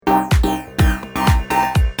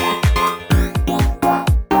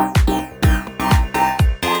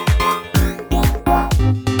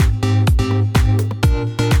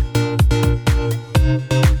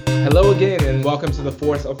to the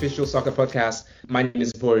fourth official soccer podcast. My name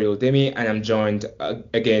is Borio Demi, and I'm joined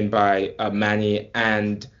again by Manny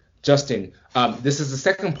and Justin. This is the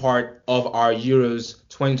second part of our Euros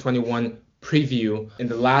 2021 preview. In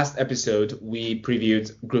the last episode, we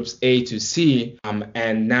previewed groups A to C,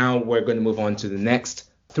 and now we're going to move on to the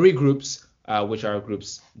next three groups, which are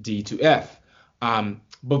groups D to F. But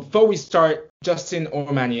before we start, Justin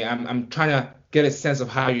or Manny, I'm trying to get a sense of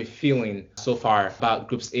how you're feeling so far about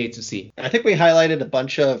groups A to C. I think we highlighted a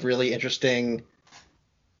bunch of really interesting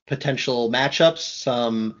potential matchups,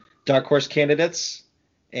 some dark horse candidates,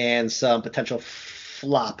 and some potential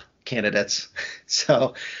flop candidates.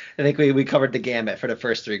 So I think we covered the gamut for the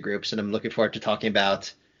first three groups, and I'm looking forward to talking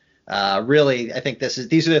about really, I think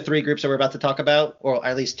these are the three groups that we're about to talk about, or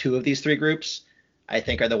at least two of these three groups I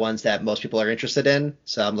think are the ones that most people are interested in.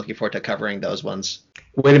 So I'm looking forward to covering those ones.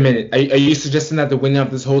 Wait a minute. Are you suggesting that the winner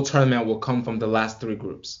of this whole tournament will come from the last three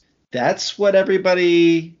groups? That's what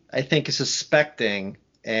everybody, I think, is suspecting.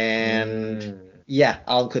 And yeah,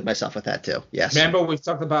 I'll include myself with that too. Yes. Remember, we've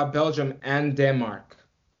talked about Belgium and Denmark.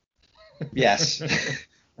 Yes.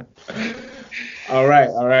 All right.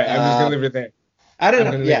 I'm just going to leave it there. I don't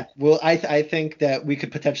know. Yeah. Well, I think that we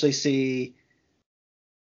could potentially see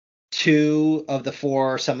three of the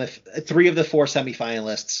four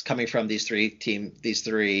semifinalists coming from these three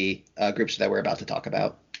groups that we're about to talk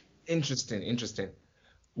about. Interesting.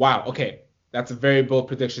 Wow. Okay, that's a very bold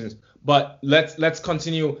prediction. But let's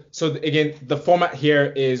continue. So again, the format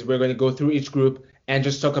here is we're going to go through each group and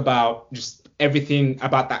just talk about just everything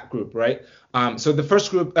about that group, right? So the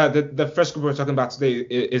first group, the first group we're talking about today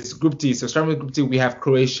is Group D. So starting with Group D, we have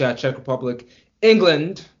Croatia, Czech Republic,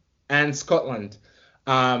 England, and Scotland.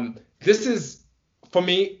 This is, for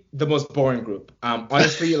me, the most boring group.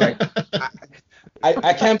 Honestly, like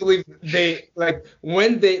I can't believe they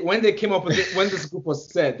when they came up with it, when this group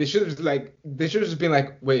was set, they should have just been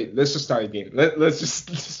like, wait, let's just start again. Let's just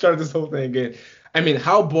start this whole thing again. I mean,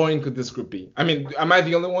 how boring could this group be? I mean, am I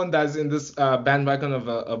the only one that's in this bandwagon of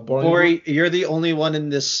a boring group? You're the only one in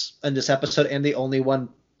this episode, and the only one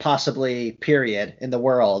possibly period in the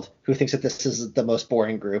world who thinks that this is the most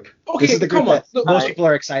boring group. Okay, this is the group that most people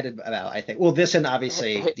are excited about, I think. Well, this and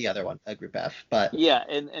obviously the other one, Group F. But yeah,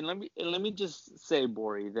 and let me just say,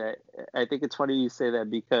 Bori, that I think it's funny you say that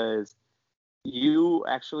because you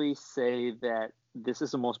actually say that this is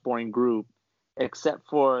the most boring group, except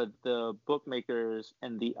for the bookmakers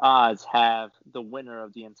and the odds have the winner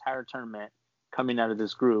of the entire tournament coming out of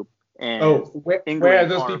this group. And where are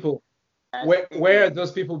those people? Where are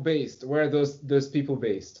those people based? Where are those people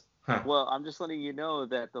based? Huh. Well, I'm just letting you know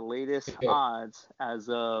that the latest odds, as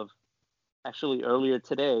of actually earlier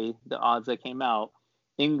today, the odds that came out,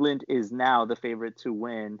 England is now the favorite to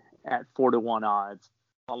win at 4-1 odds,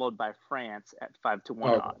 followed by France at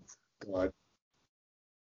 5-1 odds. God.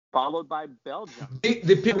 Followed by Belgium.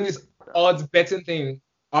 The people in this odds betting thing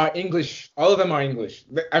are English. All of them are English.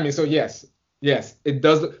 I mean, so yes, it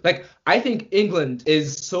does. Like, I think England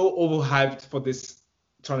is so overhyped for this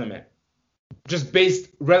tournament, just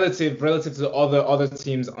based relative to the other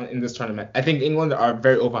teams in this tournament. I think England are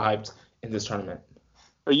very overhyped in this tournament.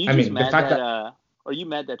 Are you mad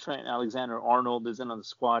that Trent Alexander-Arnold isn't on the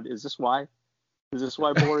squad? Is this why?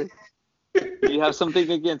 Bori? Do you have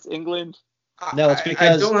something against England? No, it's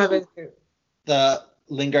because I don't have anything. The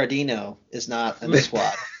Lingardino is not in the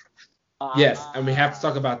squad. Yes, and we have to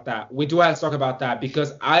talk about that. We do have to talk about that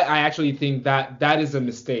because I actually think that is a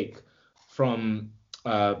mistake from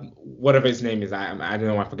whatever his name is. I don't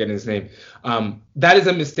know. I'm forgetting his name. That is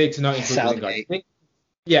a mistake to not include Lingard.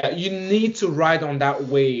 You need to ride on that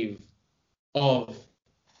wave of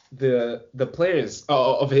the players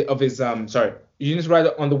of his You need to ride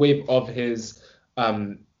on the wave of his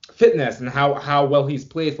fitness and how well he's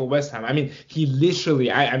played for West Ham. I mean,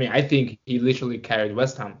 I think he literally carried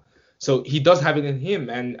West Ham. So he does have it in him,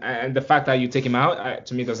 and the fact that you take him out,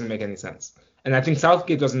 to me, doesn't make any sense. And I think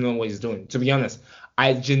Southgate doesn't know what he's doing. To be honest,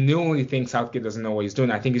 I genuinely think Southgate doesn't know what he's doing.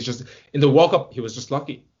 I think it's just, in the World Cup, he was just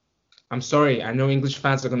lucky. I'm sorry. I know English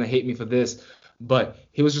fans are going to hate me for this, but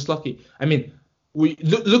he was just lucky. I mean, we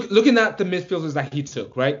looking at the midfielders that he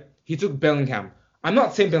took, right? He took Bellingham. I'm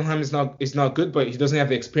not saying Bellingham is not good, but he doesn't have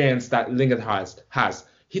the experience that Lingard has.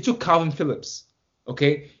 He took Calvin Phillips,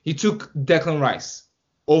 okay? He took Declan Rice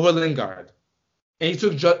over Lingard. And he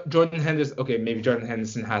took Jordan Henderson. Okay, maybe Jordan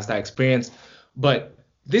Henderson has that experience. But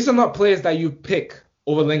these are not players that you pick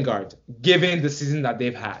over Lingard, given the season that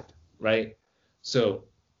they've had, right? So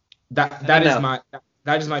that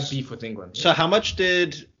is my beef with England. So how much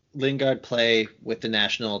did Lingard play with the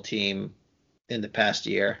national team in the past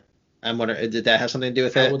year? I'm wondering, did that have something to do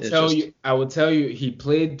with I it? will It's tell just- you. I will tell you. He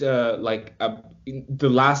played in the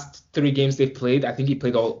last 3 games they've played. I think he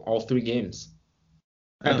played all 3 games.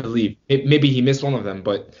 I Oh. believe. Maybe he missed one of them,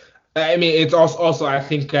 but I mean, it's also I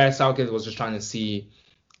think Southgate was just trying to see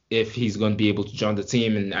if he's going to be able to join the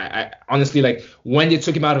team. And I honestly, like, when they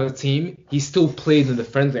took him out of the team, he still played in the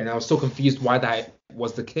friendly, and I was so confused why that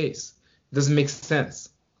was the case. It doesn't make sense.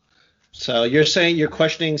 So you're saying you're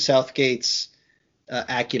questioning Southgate's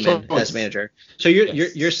acumen Choice. as manager. So you're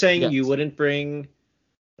Yes. you're saying Yes. you wouldn't bring,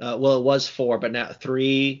 well, it was 4, but now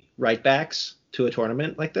 3 right backs to a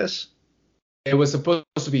tournament like this? It was supposed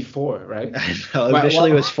to be 4, right? I know. Well-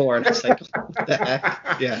 Initially it well- was 4, and it's like, what the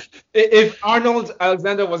heck? Yeah. If Arnold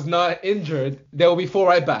Alexander was not injured, there will be 4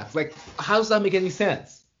 right backs. Like, how does that make any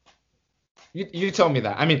sense? You tell me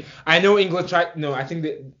that. I mean, I know England tried. No, I think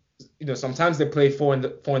that sometimes they play 4 in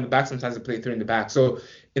the back, sometimes they play 3 in the back. So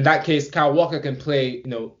in that case, Kyle Walker can play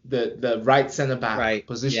the right center back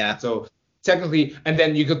position. Yeah. So technically, and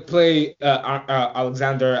then you could play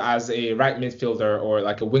Alexander as a right midfielder or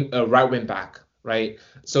like a right wing back, right?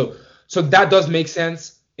 So that does make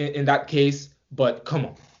sense in that case. But come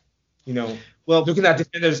on, Well, looking at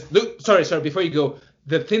defenders. Sorry, before you go,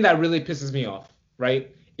 the thing that really pisses me off,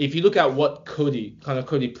 right? If you look at what Connor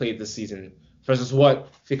Cody played this season versus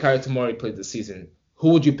what Fikayo Tomori played this season, who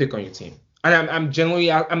would you pick on your team? And I'm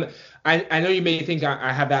generally, I know you may think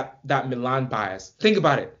I have that Milan bias. Think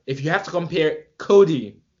about it. If you have to compare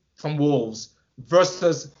Cody from Wolves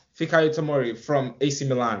versus Fikayo Tomori from AC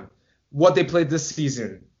Milan, what they played this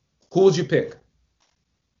season, who would you pick?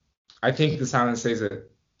 I think the silence says it.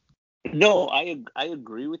 No, I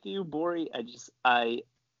agree with you, Bori. I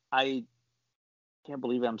can't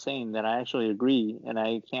believe I'm saying that I actually agree, and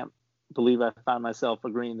I can't believe I found myself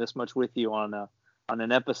agreeing this much with you on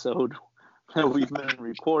an episode that we've been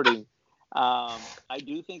recording. I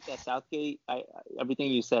do think that Southgate,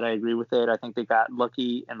 everything you said, I agree with it. I think they got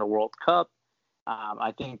lucky in the World Cup.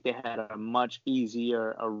 I think they had a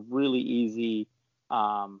really easy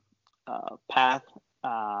path,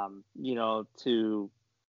 to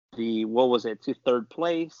to third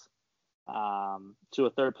place. To a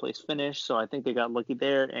third place finish. So I think they got lucky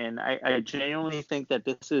there. And I genuinely think that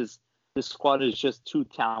this squad is just too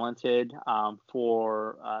talented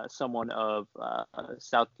for someone of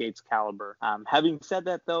Southgate's caliber. Having said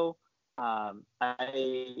that, though, I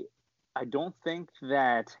don't think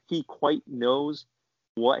that he quite knows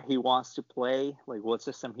what he wants to play, like what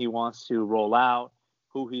system he wants to roll out,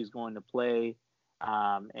 who he's going to play.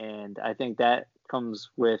 And I think that comes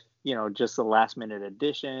with, just the last minute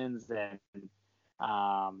additions and,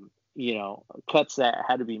 cuts that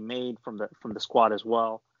had to be made from the squad as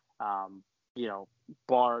well.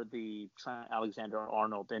 Bar the Trent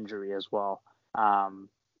Alexander-Arnold injury as well. I'm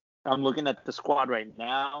looking at the squad right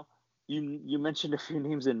now. You mentioned a few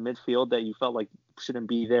names in midfield that you felt like shouldn't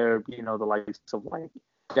be there, the likes of like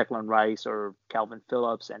Declan Rice or Calvin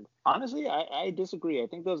Phillips. And honestly, I disagree. I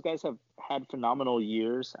think those guys have had phenomenal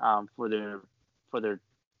years for their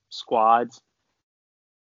squads.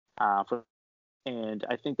 And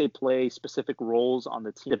I think they play specific roles on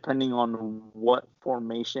the team depending on what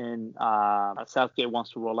formation Southgate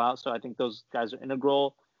wants to roll out. So I think those guys are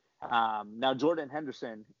integral. Now, Jordan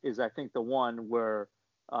Henderson is, I think, the one where,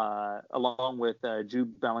 along with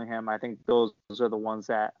Jude Bellingham, I think those are the ones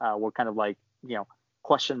that were kind of like,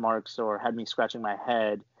 question marks or had me scratching my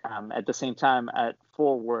head. At the same time, at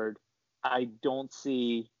forward, I don't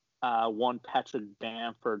see one Patrick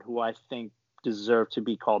Bamford, who I think deserved to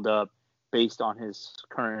be called up based on his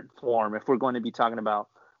current form. If we're going to be talking about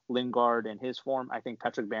Lingard and his form, I think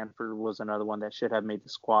Patrick Bamford was another one that should have made the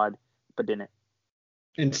squad, but didn't.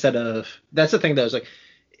 That's the thing though, is like,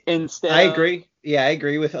 I agree. Yeah, I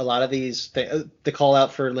agree with a lot of these. The call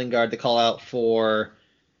out for Lingard, the call out for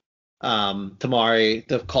Tomori,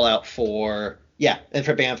 the call out for, and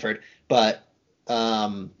for Bamford. But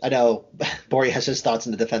I know Bori has his thoughts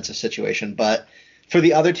in the defensive situation, but for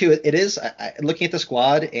the other two, it is looking at the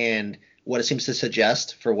squad and what it seems to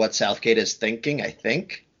suggest for what Southgate is thinking, I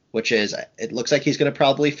think, which is it looks like he's going to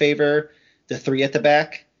probably favor the 3 at the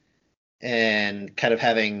back and kind of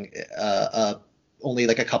having only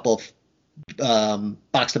like a couple of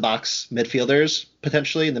box-to-box midfielders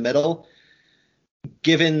potentially in the middle.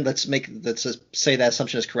 Given, let's just say that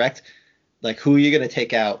assumption is correct, like who are you going to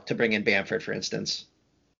take out to bring in Bamford, for instance?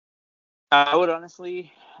 I would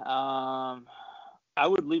honestly, I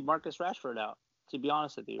would leave Marcus Rashford out, to be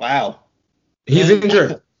honest with you. Wow. He's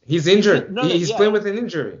injured. He's injured. No, He's playing with an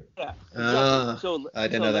injury. Yeah. Exactly. I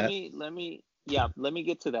didn't know that. Let me Yeah, let me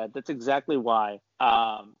get to that. That's exactly why.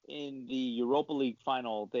 In the Europa League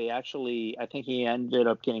final, I think he ended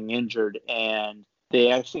up getting injured, and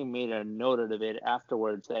they actually made a note of it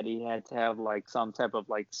afterwards that he had to have like some type of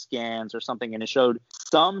like scans or something, and it showed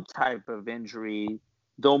some type of injury,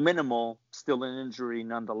 though minimal, still an injury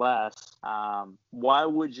nonetheless. Why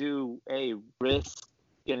would you risk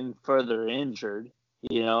getting further injured,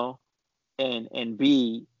 and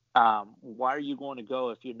B, why are you going to go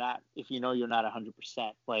if you know you're not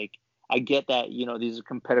 100%? Like, I get that, these are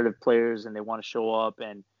competitive players and they want to show up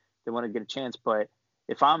and they want to get a chance, but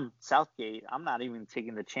if I'm Southgate, I'm not even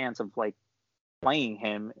taking the chance of like playing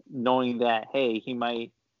him, knowing that, hey, he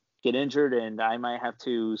might get injured and I might have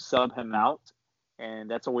to sub him out,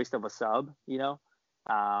 and that's a waste of a sub,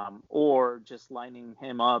 or just lining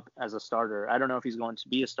him up as a starter. I don't know if he's going to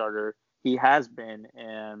be a starter. He has been,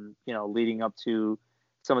 and leading up to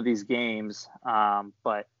some of these games,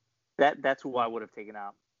 but that's who I would have taken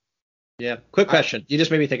out. Yeah. Quick question. You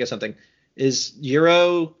just made me think of something. Is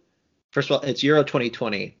Euro? First of all, it's Euro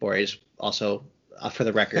 2020. Boris, also for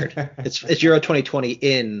the record, it's Euro 2020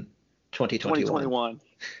 in 2021. 2021.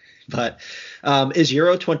 But is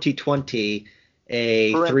Euro 2020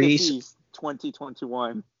 a parentheses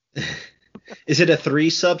 2021? Is it a 3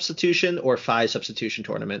 substitution or 5 substitution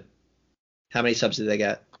tournament? How many subs did they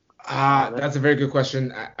get? That's a very good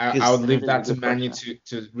question. I would leave that to Manu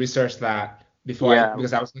to research that before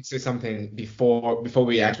because I was going to say something before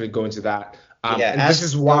we actually go into that. This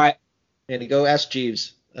is why. And go ask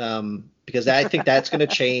Jeeves, because I think that's going to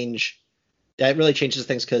change. That really changes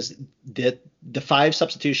things, because the 5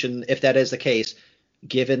 substitution, if that is the case,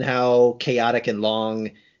 given how chaotic and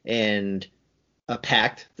long and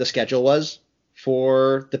packed the schedule was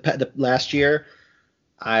for the last year,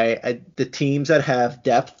 the teams that have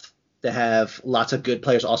depth, that have lots of good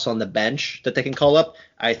players also on the bench that they can call up,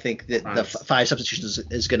 I think that the 5 substitutions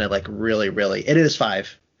is going to like really, really. It is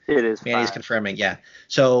 5. It is. Manny's 5. confirming, yeah.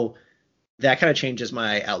 So that kind of changes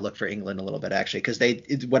my outlook for England a little bit, actually, because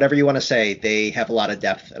whatever you want to say, they have a lot of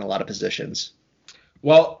depth and a lot of positions.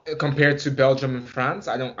 Well, compared to Belgium and France,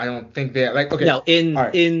 I don't think they're like, okay. No,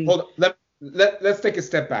 hold on. Let's take a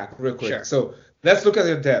step back real quick. Sure. So let's look at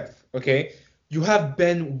their depth. Okay, you have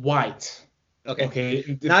Ben White.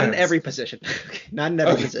 Okay. Not in every position. Not in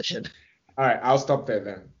every position. All right, I'll stop there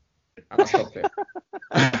then. I'll stop there.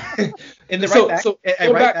 In the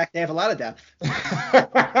right back, they have a lot of depth.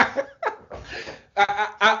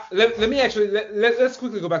 Let's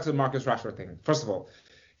quickly go back to the Marcus Rashford thing. First of all,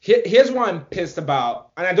 here's what I'm pissed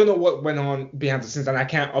about, and I don't know what went on behind the scenes, and I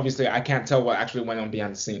can't tell what actually went on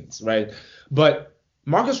behind the scenes, right? But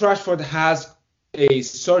Marcus Rashford has a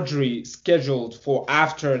surgery scheduled for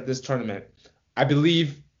after this tournament. I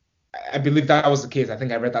believe that was the case. I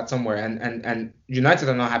think I read that somewhere, and United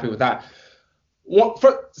are not happy with that.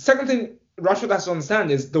 Second thing Rashford has to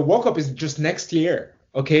understand is the World Cup is just next year.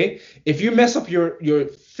 Okay, if you mess up your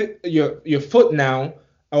foot now,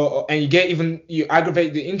 and you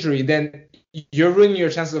aggravate the injury, then you're ruining your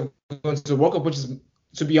chances of going to the World Cup, which is,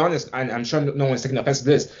 to be honest, and I'm sure no one's taking offense to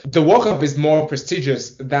this, the World Cup is more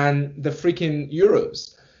prestigious than the freaking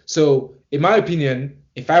Euros. So, in my opinion,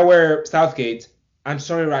 if I were Southgate, I'm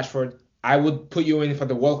sorry, Rashford, I would put you in for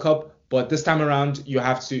the World Cup, but this time around you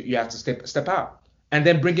have to step out, and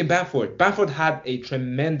then bring in Bamford. Bamford had a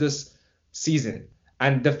tremendous season.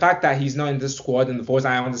 And the fact that he's not in this squad in the forwards,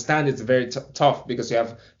 I understand it's very tough because you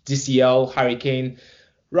have DCL, Harry Kane.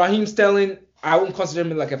 Raheem Sterling, I wouldn't consider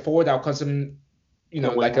him like a forward. I would consider him,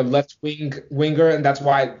 like a left winger, and that's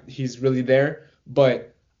why he's really there.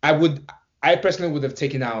 But I personally would have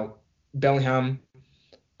taken out Bellingham,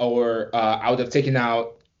 or I would have taken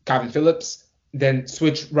out Calvin Phillips, then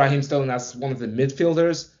switch Raheem Sterling as one of the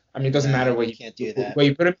midfielders. I mean, it doesn't matter where you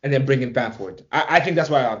put him, and then bring in Bamford. I think that's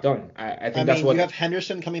what I've done. I think that's what. You have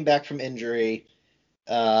Henderson coming back from injury.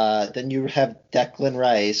 Then you have Declan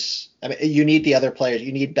Rice. I mean, you need the other players.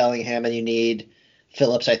 You need Bellingham and you need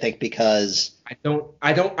Phillips, I think, because I don't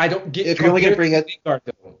get. If you're only going to bring Lingard,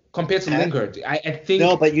 though, compared to Lingard, I think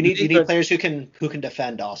no, but you need players who can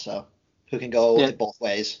defend also, who can go both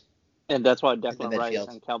ways. And that's why Declan Rice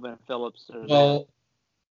and Calvin Phillips are there.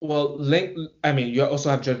 I mean, you also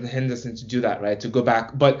have Jordan Henderson to do that, right? To go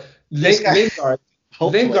back, but Lingard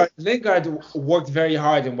worked very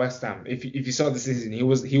hard in West Ham. If you saw the season, he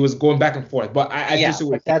was going back and forth. But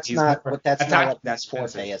that's not what his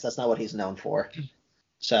forte is. That's not what he's known for.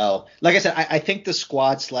 So, like I said, I think the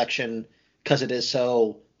squad selection, because it is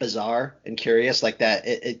so bizarre and curious like that,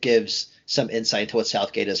 it gives some insight to what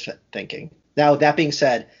Southgate is thinking. Now, that being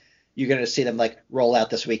said, you're going to see them like roll out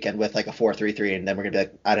this weekend with like a 4-3-3, and then we're going to be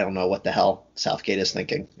like, I don't know what the hell Southgate is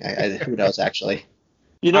thinking. Who knows, actually.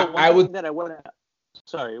 You know, I would.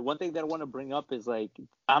 one thing that I want to bring up is like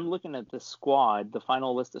I'm looking at the squad, the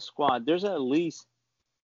final list of squad. There's at least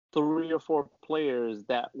 3 or 4 players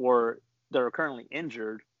that are currently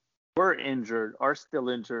injured, are still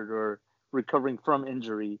injured, or recovering from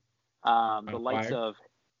injury. The likes of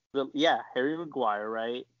Harry Maguire,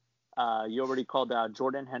 right? You already called out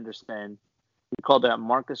Jordan Henderson. You called out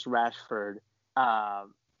Marcus Rashford.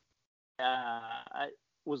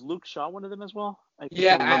 Was Luke Shaw one of them as well?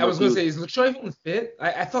 I was going to say, is Luke Shaw even fit?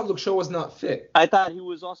 I thought Luke Shaw was not fit. I thought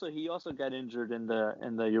he also got injured in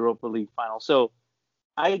the Europa League final. So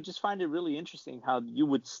I just find it really interesting how you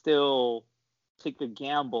would still take a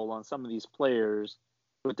gamble on some of these players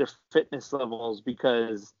with their fitness levels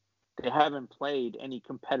because they haven't played any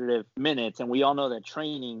competitive minutes, and we all know that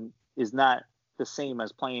training is not the same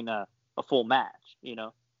as playing a full match,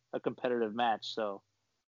 a competitive match. So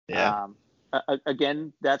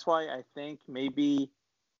again, that's why I think maybe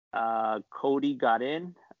Cody got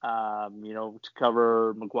in, to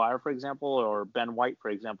cover Maguire, for example, or Ben White, for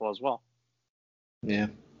example, as well. Yeah,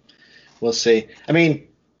 we'll see. I mean,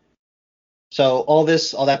 so all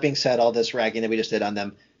that being said, all this ragging that we just did on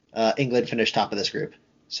them, England finished top of this group.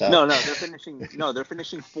 So no, they're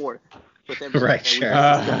finishing fourth with everything. Right, sure.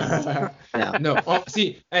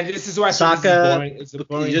 See, and this is why Saka. It's a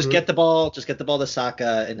boring You just group. get the ball to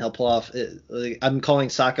Saka, and he'll pull off. I'm calling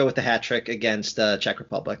Saka with the hat trick against Czech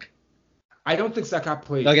Republic. I don't think Saka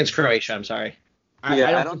plays against Croatia. I'm sorry.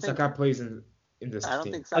 I don't think Saka plays in this team. I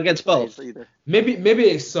don't think Saka against plays both either.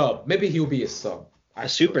 Maybe a sub. Maybe he'll be a sub. A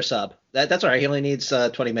super sub. That's all right. He only needs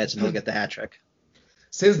 20 minutes and he'll get the hat trick.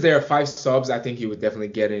 Since there are 5 subs, I think he would definitely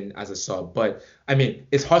get in as a sub. But, I mean,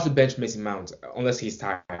 it's hard to bench Mason Mount unless he's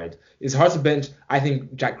tired. It's hard to bench, I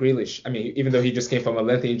think, Jack Grealish. I mean, even though he just came from a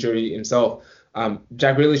lengthy injury himself,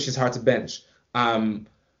 Jack Grealish is hard to bench. Man,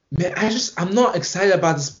 I'm not excited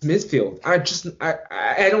about this midfield. I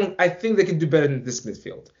think they can do better than this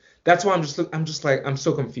midfield. That's why I'm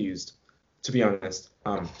so confused, to be honest.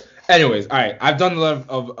 Anyways, all right, I've done a lot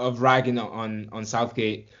of ragging on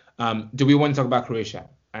Southgate. Do we want to talk about Croatia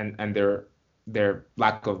and their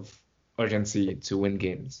lack of urgency to win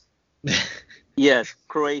games? Yes,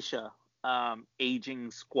 Croatia,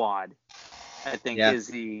 aging squad, I think is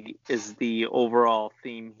the overall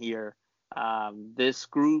theme here. This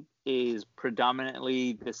group is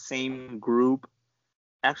predominantly the same group.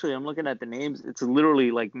 Actually, I'm looking at the names. It's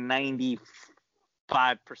literally like 95%,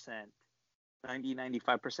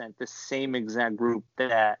 95% the same exact group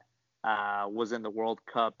that was in the World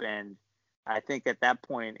Cup. And I think at that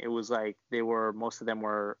point it was like most of them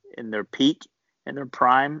were in their peak, in their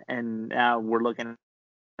prime. And now we're looking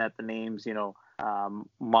at the names,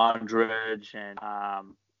 Modric and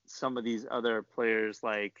some of these other players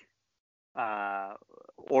like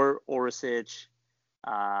Orisic,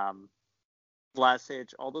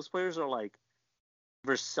 Vlasic. All those players are like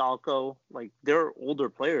Versalco, like they're older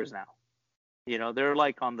players now. They're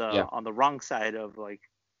like on the wrong side of like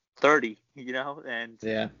 30, and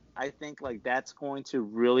I think like that's going to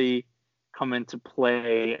really come into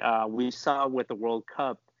play. We saw with the World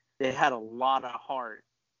Cup, they had a lot of heart.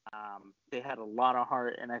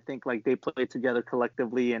 And I think like they played together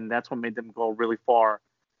collectively, and that's what made them go really far.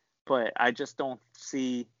 But I just don't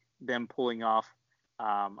see them pulling off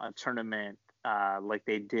a tournament like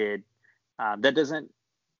they did. That doesn't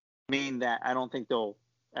mean that I don't think they'll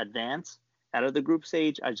advance out of the group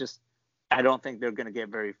stage. I don't think they're going to get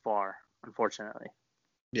very far, unfortunately.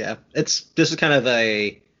 Yeah, this is kind of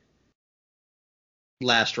a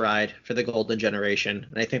last ride for the golden generation,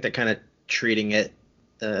 and I think they're kind of treating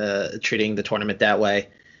the tournament that way.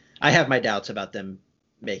 I have my doubts about them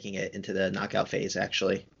making it into the knockout phase.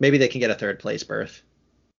 Actually, maybe they can get a third place berth.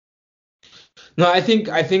 No, I think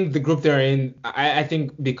the group they're in. I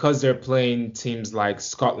think because they're playing teams like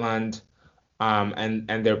Scotland.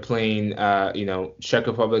 And they're playing, Czech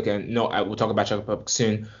Republic, and we'll talk about Czech Republic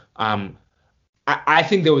soon. I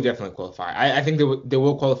think they will definitely qualify. I think they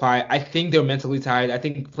will qualify. I think they're mentally tired. I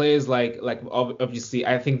think players like obviously,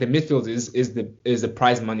 I think the midfield is the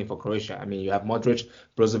prize money for Croatia. I mean, you have Modric,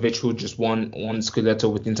 Brozovic, who just won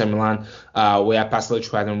Scudetto with Inter Milan. We have Pasalic,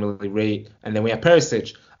 who I don't really rate, and then we have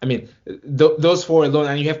Perisic. I mean, those 4 alone,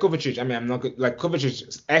 and you have Kovacic. I mean, I'm not good, like Kovacic,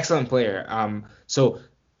 is an excellent player. So.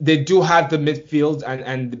 They do have the midfield,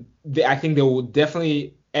 and I think they will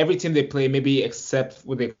definitely, every team they play, maybe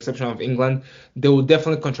with the exception of England, they will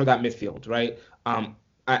definitely control that midfield, right? And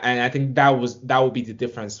I think that will be the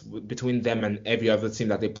difference between them and every other team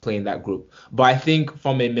that they play in that group. But I think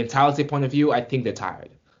from a mentality point of view, I think they're tired.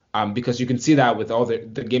 because you can see that with all the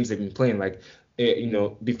games they've been playing. Like,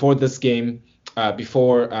 before this game,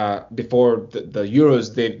 before the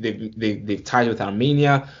Euros, they've tied with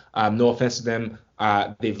Armenia. No offense to them.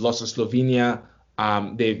 They've lost to Slovenia.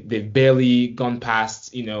 They've barely gone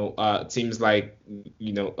past teams like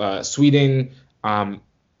Sweden,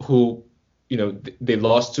 who they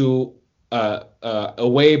lost to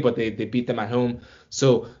away, but they beat them at home.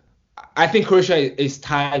 So I think Croatia is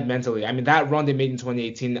tired mentally. I mean, that run they made in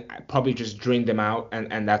 2018 probably just drained them out,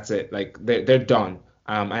 and that's it. Like, they're done.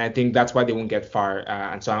 And I think that's why they won't get far.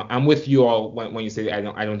 And so I'm with you all when you say I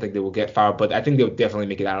don't think they will get far, but I think they'll definitely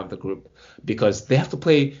make it out of the group because they have to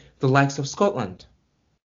play the likes of Scotland.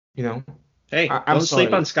 Hey, don't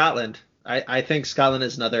sleep on Scotland. I think Scotland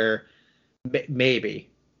is another maybe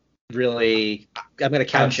really. I'm going to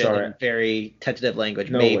couch it in very tentative language.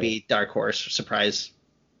 No maybe way. Dark horse surprise.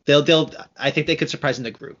 They'll. I think they could surprise in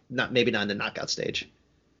the group, not in the knockout stage.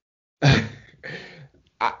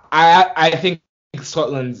 I think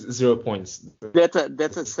Scotland's 0 points. That's a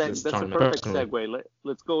perfect segue.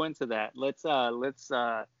 Let's go into that. Let's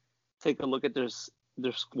take a look at their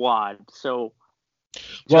squad. So,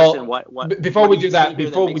 Justin, before we do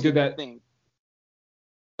that.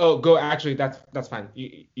 Oh, go. Actually, that's fine.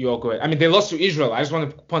 You all go ahead. I mean, they lost to Israel. I just want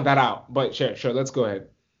to point that out. But sure. Let's go ahead.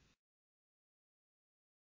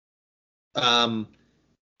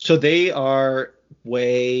 So they are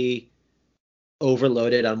way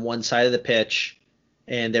overloaded on one side of the pitch,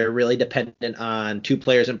 and they're really dependent on two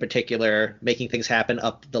players in particular making things happen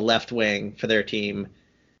up the left wing for their team.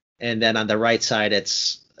 And then on the right side,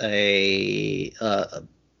 it's a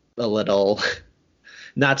little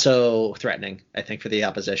not so threatening, I think, for the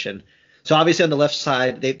opposition. So obviously on the left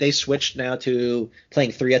side, they switched now to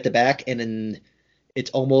playing three at the back, and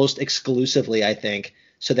it's almost exclusively, I think,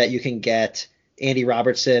 so that you can get Andy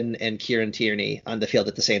Robertson and Kieran Tierney on the field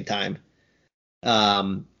at the same time.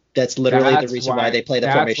 That's literally the reason why they play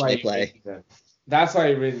the formation they play. That's why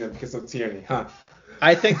you read them, because of Tierney, huh?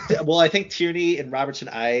 I think Tierney and Robertson,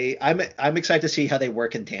 I'm excited to see how they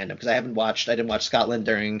work in tandem, because I didn't watch Scotland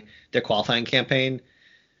during their qualifying campaign,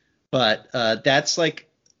 but that's like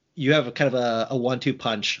you have kind of a 1-2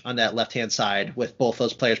 punch on that left-hand side with both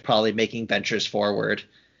those players probably making ventures forward.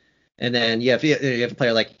 And then you have a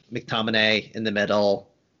player like McTominay in the middle.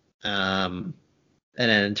 And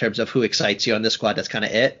then in terms of who excites you on this squad, that's kind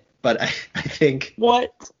of it. But I think...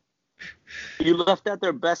 What? You left out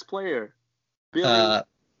their best player, Billy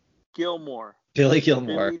Gilmore. Billy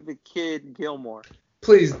Gilmore. Billy the Kid Gilmore.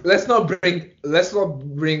 Please, let's not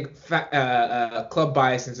bring club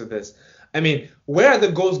bias into this. I mean, where are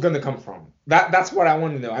the goals going to come from? That's what I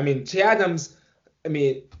want to know. I mean, Che Adams,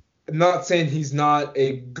 not saying he's not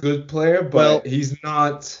a good player, but he's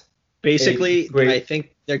not. Basically, I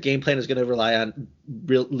think their game plan is going to rely on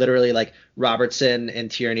literally like Robertson and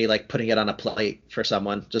Tierney like putting it on a plate for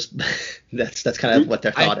someone. Just that's kind of what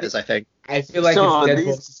their thought is, I think. I feel like it's a dead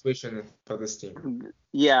ball situation for this team.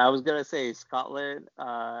 Yeah, I was gonna say Scotland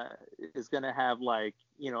is gonna have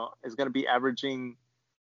is gonna be averaging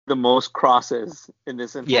the most crosses in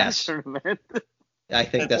this entire tournament. I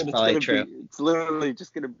think that's probably true. It's literally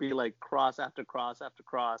just going to be like cross after cross after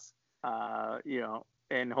cross,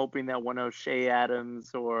 and hoping that one of Che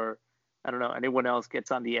Adams or, I don't know, anyone else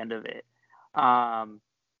gets on the end of it. I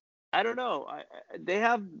don't know. They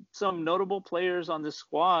have some notable players on the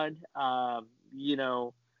squad,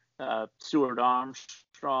 Stuart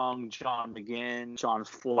Armstrong, John McGinn, John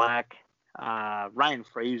Flack, Ryan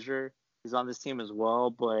Fraser is on this team as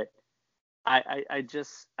well, but I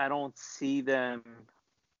don't see them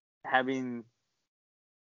having,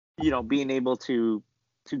 being able to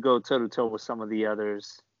go toe to toe with some of the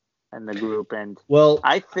others in the group. And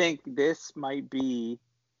I think this might be,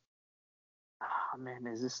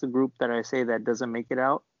 is this the group that I say that doesn't make it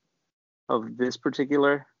out of this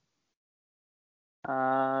particular?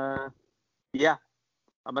 Yeah,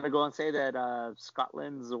 I'm going to go and say that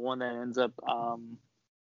Scotland's the one that ends up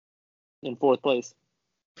in fourth place.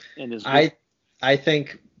 I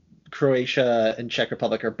think Croatia and Czech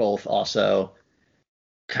Republic are both also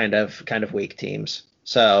kind of weak teams.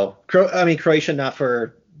 So Croatia not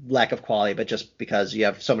for lack of quality, but just because you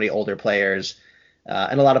have so many older players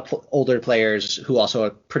and a lot of older players who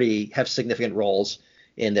also have significant roles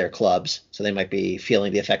in their clubs, so they might be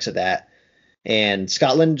feeling the effects of that. And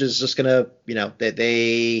Scotland is just gonna,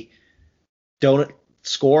 they don't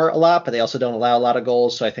score a lot, but they also don't allow a lot of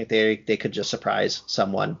goals. So I think they could just surprise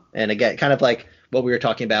someone. And again, kind of like what we were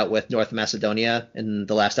talking about with North Macedonia in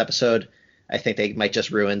the last episode, I think they might just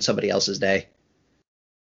ruin somebody else's day.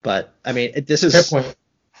 I'm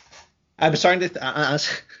starting to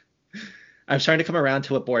I'm starting to come around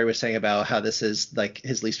to what Bori was saying about how this is like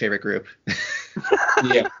his least favorite group.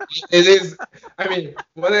 Yeah, it is. I mean,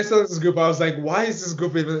 when I saw this group, I was like, why is this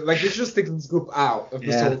group even like? They should just take this group out of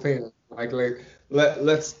this Yeah. whole thing.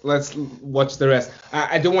 Let's watch the rest.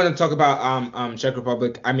 I do want to talk about Czech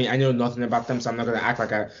Republic. I mean, I know nothing about them, so I'm not gonna act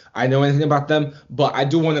like I know anything about them. But I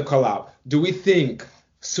do want to call out. Do we think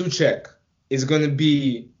Souček is gonna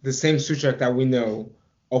be the same Souček that we know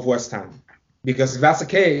of West Ham? Because if that's the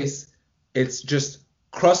case, it's just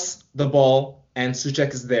cross the ball and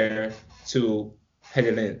Souček is there to head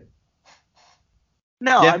it in.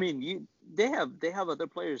 No, Yeah. I mean they have other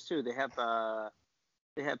players too. They have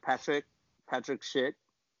Patrick Schick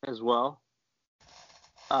as well.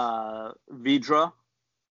 Vidra,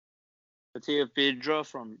 Mattia Vidra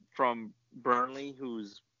from Burnley,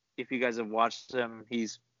 who's, if you guys have watched him,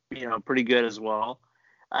 he's pretty good as well.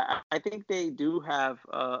 I think they do have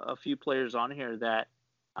a few players on here that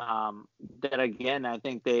again, I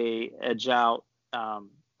think they edge out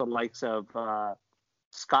the likes of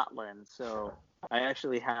Scotland. So I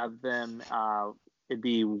actually have them. It'd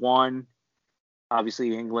be 1,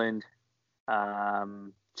 obviously England.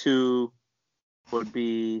 2 would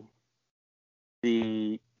be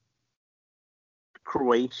the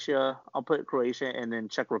Croatia. I'll put Croatia, and then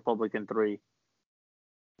Czech Republic in 3.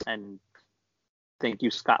 And thank you,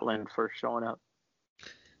 Scotland, for showing up.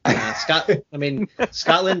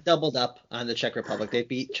 Scotland doubled up on the Czech Republic. They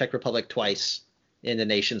beat Czech Republic twice in the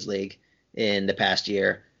Nations League in the past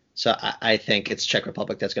year. So I think it's Czech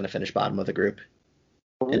Republic that's going to finish bottom of the group.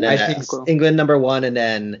 And then I think England number 1, and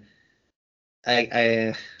then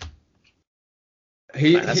I'll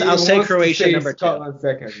say Croatia number 2. Scotland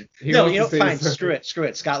second. Fine. Screw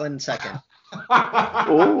it. Scotland second.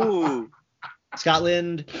 Ooh.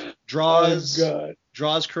 Scotland draws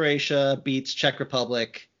Croatia, beats Czech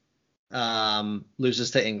Republic,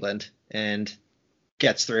 loses to England, and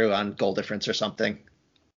gets through on goal difference or something.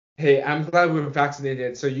 Hey, I'm glad we're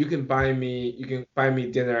vaccinated, so you can buy me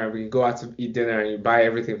dinner. We can go out to eat dinner, and you buy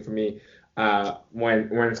everything for me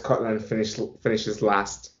when Scotland finishes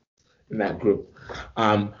last in that group.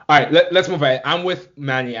 All right, let's move on. I'm with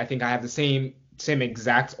Manny. I think I have the same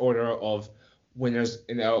exact order of winners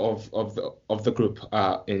of the group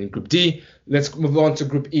in Group D. Let's move on to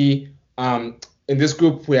Group E. In this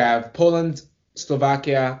group, we have Poland,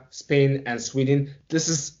 Slovakia, Spain, and Sweden. This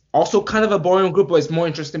is also kind of a boring group, but it's more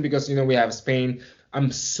interesting because we have Spain.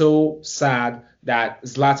 I'm so sad that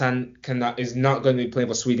Zlatan is not going to be playing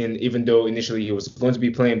for Sweden, even though initially he was going to be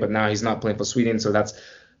playing, but now he's not playing for Sweden. So that's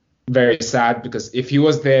very sad, because if he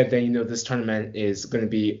was there, then this tournament is going to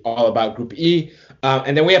be all about Group E.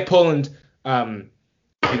 And then we have Poland.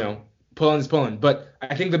 Poland is Poland, but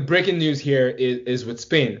I think the breaking news here is with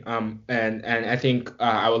Spain. And I think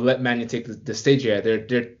I will let Manny take the stage here.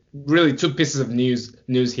 There are really 2 pieces of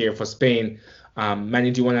news here for Spain.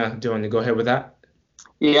 Manny, do you wanna go ahead with that?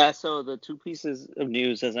 Yeah. So the 2 pieces of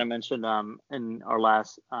news, as I mentioned in our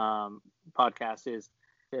last podcast, is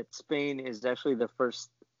that Spain is actually the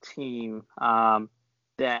first team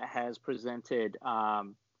that has presented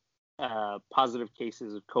positive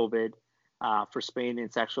cases of COVID. For Spain,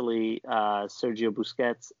 it's actually Sergio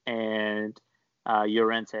Busquets and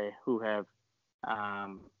Llorente who have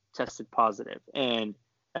tested positive. And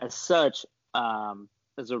as such,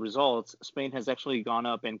 as a result, Spain has actually gone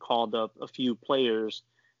up and called up a few players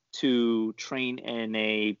to train in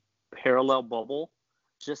a parallel bubble,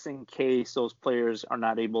 just in case those players are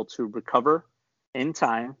not able to recover in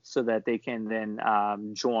time so that they can then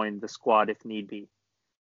join the squad if need be.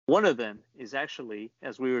 One of them is actually,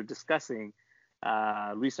 as we were discussing,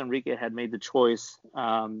 Luis Enrique had made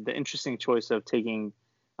the interesting choice of taking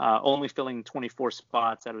only filling 24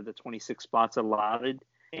 spots out of the 26 spots allotted.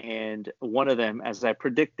 And one of them, as I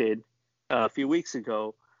predicted a few weeks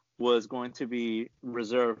ago, was going to be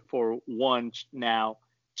reserved for one now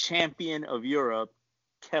champion of Europe,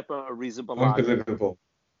 Kepa Arrizabalaga.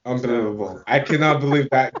 Unbelievable. I cannot believe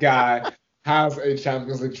that guy has a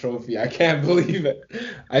Champions League trophy. I can't believe it.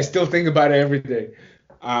 I still think about it every day.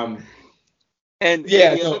 Other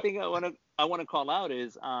thing I want to call out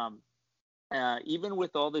is even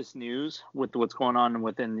with all this news, with what's going on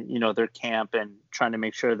within their camp and trying to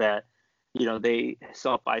make sure that they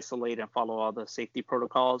self-isolate and follow all the safety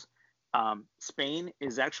protocols, Spain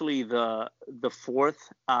is actually the 4th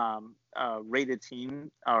rated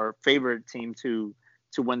team, our favorite team to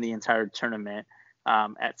win the entire tournament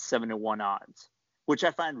at 7-1 odds, which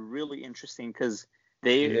I find really interesting because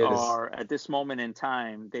they are, at this moment in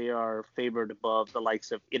time, they are favored above the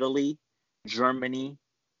likes of Italy, Germany,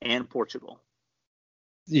 and Portugal.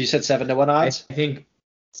 You said 7-1 odds? I think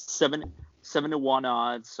 7. 7-1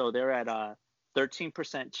 odds, so they're at a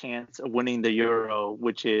 13% chance of winning the Euro,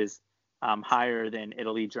 which is higher than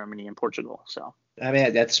Italy, Germany, and Portugal. So I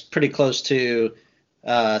mean, that's pretty close to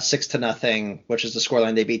 6-0, which is the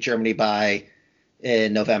scoreline they beat Germany by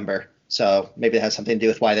in November. So maybe it has something to do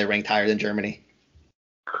with why they're ranked higher than Germany.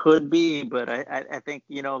 could be, but I think,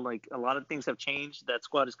 like a lot of things have changed. That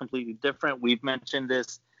squad is completely different. We've mentioned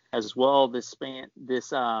this as well. This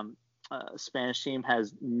Spanish team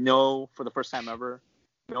has for the first time ever,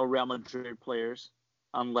 no Real Madrid players,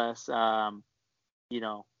 unless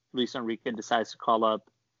Luis Enrique decides to call up.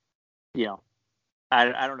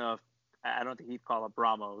 I don't know if I don't think he'd call up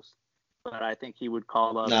Ramos, but I think he would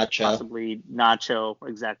call up possibly Nacho,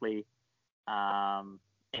 exactly.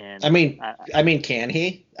 And I mean, can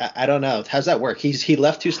he? I don't know. How's that work? He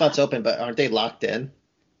left 2 slots open, but aren't they locked in?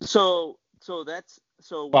 So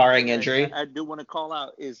barring injury. I do want to call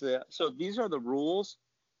out is that these are the rules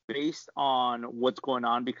based on what's going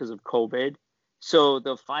on because of COVID. So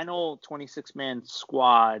the final 26-man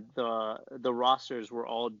squad, the rosters were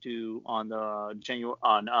all due on June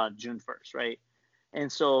 1st, right? And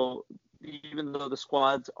so even though the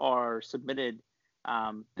squads are submitted,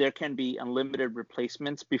 there can be unlimited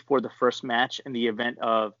replacements before the first match in the event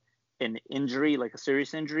of an injury, like a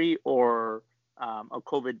serious injury, or a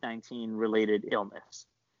COVID-19 related illness,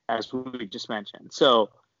 as we just mentioned. So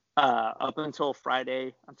up until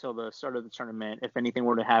Friday, until the start of the tournament, if anything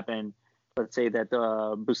were to happen, let's say that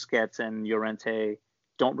the Busquets and Llorente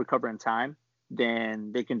don't recover in time,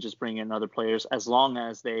 then they can just bring in other players as long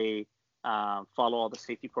as they follow all the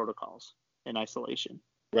safety protocols in isolation.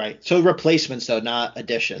 Right. So replacements, though, not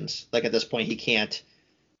additions. Like at this point, he can't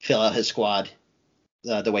fill out his squad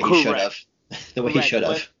the way he should have. He should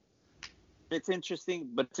have. It's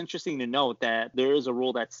interesting to note that there is a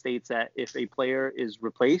rule that states that if a player is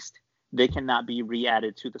replaced, they cannot be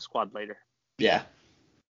re-added to the squad later. Yeah.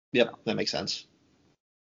 Yep, that makes sense.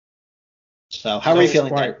 So how are you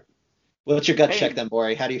feeling there? What's your gut check then,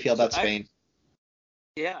 Bori? How do you feel about Spain?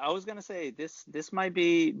 I was going to say this might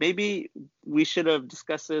be, maybe we should have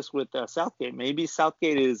discussed this with Southgate. Maybe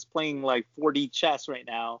Southgate is playing like 4D chess right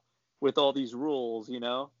now with all these rules,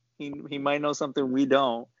 He might know something we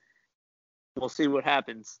don't. We'll see what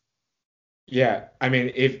happens. Yeah, I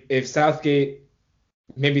mean, if Southgate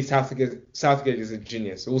is a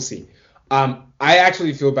genius. We'll see. I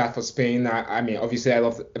actually feel bad for Spain. I mean, obviously,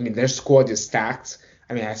 their squad is stacked.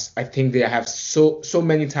 I mean, I think they have so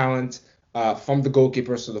many talent from the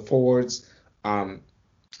goalkeepers to the forwards.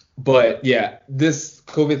 But yeah, this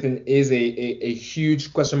COVID thing is a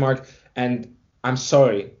huge question mark. And I'm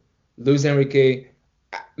sorry, Luis Enrique.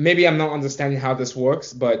 Maybe I'm not understanding how this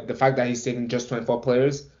works, but the fact that he's taking just 24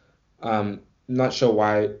 players, not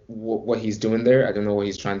sure what he's doing there. I don't know what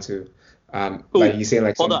he's trying to. Like he's saying,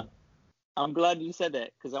 like. Hold on. I'm glad you said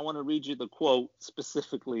that because I want to read you the quote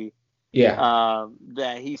specifically. Yeah.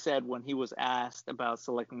 That he said when he was asked about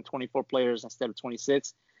selecting 24 players instead of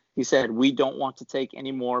 26. He said, "We don't want to take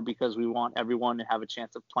any more because we want everyone to have a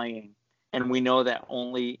chance of playing, and we know that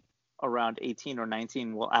only around 18 or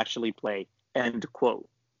 19 will actually play." End quote.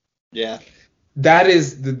 Yeah. That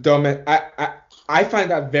is the dumbest. I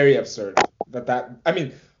find that very absurd. I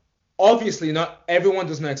mean, obviously not everyone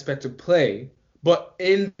does not expect to play, but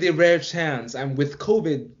in the rare chance, and with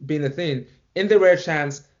COVID being a thing, in the rare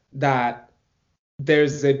chance that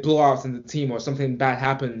there's a blowout in the team or something bad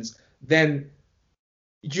happens, then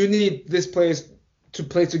you need these players to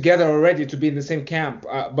play together already to be in the same camp.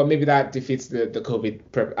 But maybe that defeats the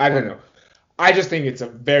COVID purpose. I don't know. I just think it's a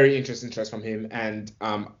very interesting choice from him, and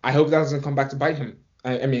I hope that doesn't come back to bite him.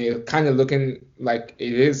 I mean, it's kind of looking like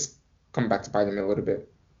it is coming back to bite him a little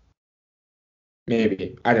bit.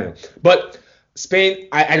 Maybe. I don't know. But Spain,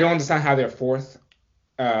 I don't understand how they're fourth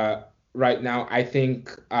right now. I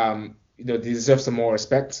think they deserve some more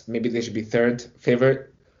respect. Maybe they should be third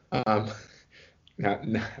favorite. I don't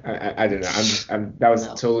know. That was a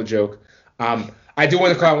total joke. I do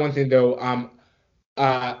want to call out one thing though.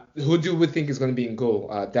 Who do we think is going to be in goal?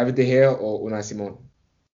 David De Gea or Unai Simon?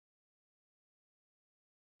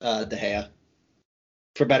 De Gea.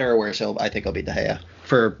 For better or worse, I think it'll be De Gea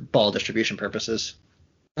for ball distribution purposes.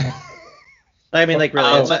 I mean, like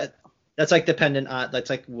really, that's like dependent on. That's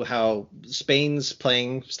like how Spain's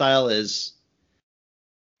playing style is.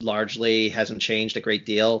 Largely hasn't changed a great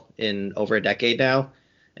deal in over a decade now,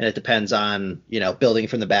 and it depends on building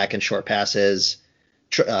from the back and short passes.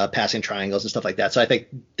 Passing triangles and stuff like that. So I think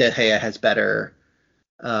De Gea has better,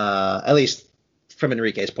 at least from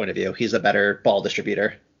Enrique's point of view, he's a better ball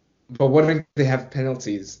distributor. But what if they have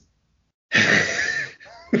penalties?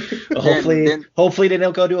 Hopefully they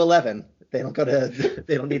don't go to 11. They don't go to.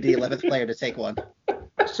 They don't need the 11th player to take one.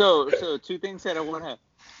 So two things that I want to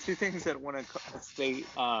state.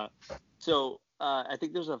 I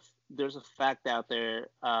think there's a fact out there,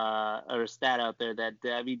 or a stat out there that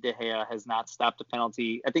David De Gea has not stopped a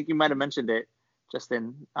penalty. I think you might have mentioned it,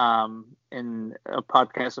 Justin, in a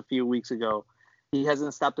podcast a few weeks ago. He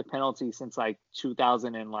hasn't stopped a penalty since like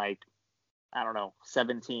 2000 and like, I don't know,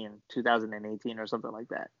 2018 or something like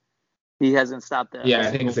that. He hasn't stopped a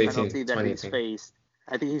I think it's 18, penalty that he's faced.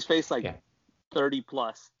 I think he's faced 30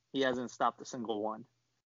 plus. He hasn't stopped a single one.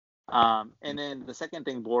 And then the second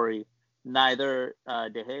thing, Bori, neither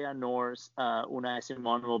De Gea nor Unai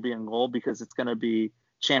Simon will be in goal because it's going to be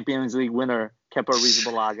Champions League winner Kepa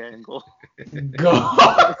Arrizabalaga in goal.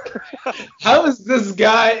 God, how is this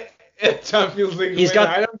guy a Champions League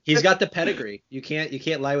winner? He's got the pedigree. You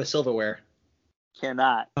can't lie with silverware.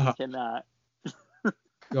 Cannot.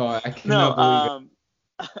 God, I cannot believe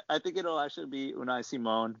it. I think it'll actually be Unai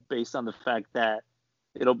Simon based on the fact that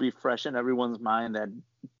it'll be fresh in everyone's mind that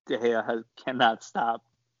De Gea cannot stop,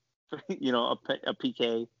 a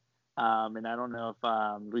PK. And I don't know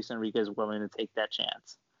if Luis Enrique is willing to take that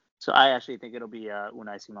chance. So I actually think it'll be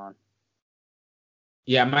Unai Simon.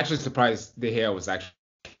 Yeah, I'm actually surprised De Gea was actually.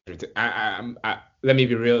 Let me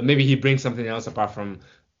be real. Maybe he brings something else apart from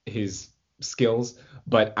his skills,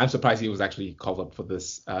 but I'm surprised he was actually called up for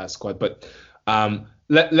this squad. But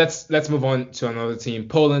let's move on to another team.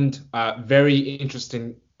 Poland, very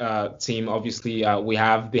interesting team. Obviously, we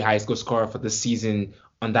have the highest goal scorer for the season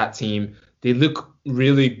on that team. They look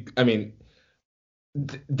really. I mean,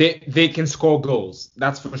 they can score goals,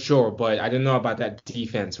 that's for sure. But I don't know about that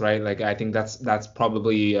defense, right? Like I think that's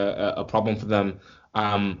probably a problem for them.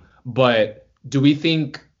 But do we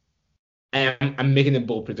think? I'm making a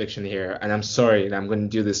bold prediction here, and I'm sorry that I'm going to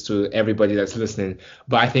do this to everybody that's listening,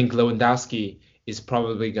 but I think Lewandowski is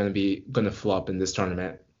probably going to flop in this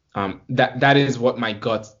tournament. That is what my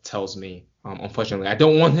gut tells me. Unfortunately, I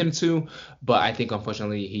don't want him to, but I think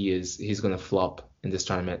unfortunately he's going to flop in this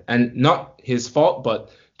tournament, and not his fault,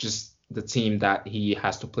 but just the team that he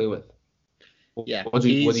has to play with. Yeah. What do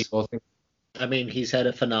you all think? I mean, he's had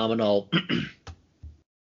a phenomenal.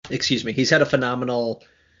 He's had a phenomenal.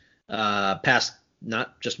 Past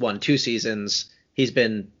not just 1-2 seasons, he's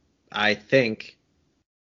been, I think,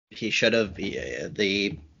 he should have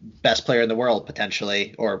the best player in the world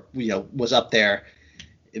potentially, or was up there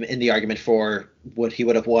in the argument for he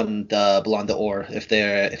would have won the Ballon d'Or if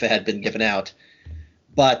it had been given out.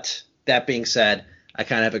 But that being said, I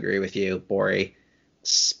kind of agree with you, Bori.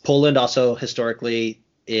 Poland also historically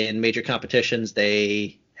in major competitions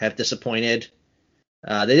they have disappointed.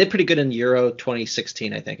 They did pretty good in Euro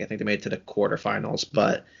 2016, I think. I think they made it to the quarterfinals,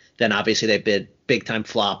 but then obviously they did big time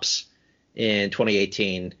flops in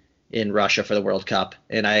 2018 in Russia for the World Cup,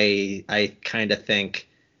 and I kind of think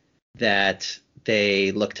that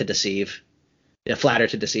they look to deceive, flatter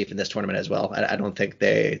to deceive in this tournament as well. I don't think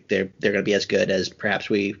they're going to be as good as perhaps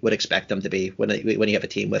we would expect them to be when you have a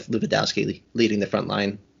team with Lewandowski leading the front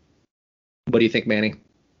line. What do you think, Manny?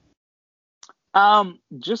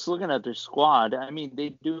 Just looking at their squad, I mean, they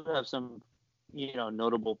do have some,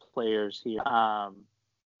 notable players here.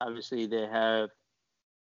 Obviously they have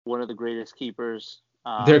one of the greatest keepers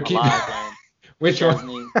Their alive. Which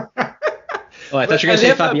Szczesny. one? Oh, I thought you were going to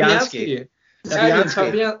say Fabianski.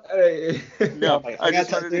 No, I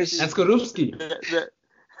just wanted to see. And Skorupski.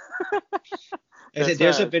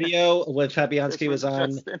 There's a video when Fabianski was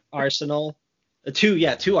on Arsenal.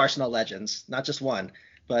 Two Arsenal legends, not just one.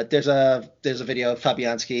 But there's a video of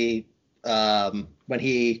Fabianski when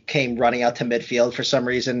he came running out to midfield for some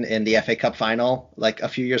reason in the FA Cup final like a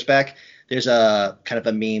few years back. There's a kind of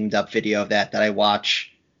a memed up video of that I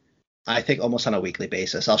watch, I think almost on a weekly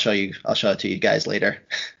basis. I'll show it to you guys later.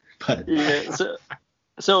 But yeah,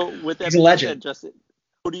 so with that, he's a legend. Justin,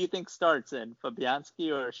 who do you think starts in,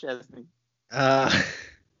 Fabianski or Szczesny? I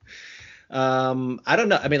don't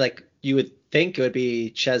know. I mean, like you would think it would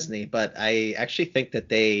be Szczesny, but I actually think that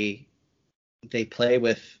they play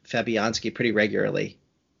with Fabianski pretty regularly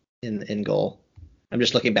in goal. I'm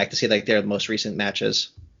just looking back to see like their most recent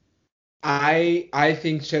matches. I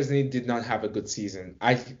think Szczesny did not have a good season.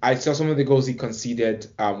 I saw some of the goals he conceded.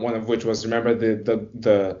 One of which was, remember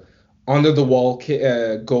the under the wall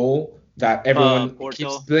goal that everyone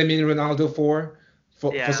keeps blaming Ronaldo for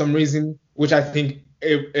some reason, which I think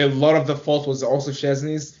a lot of the fault was also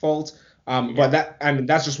Szczesny's fault. But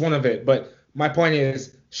that's just one of it. But my point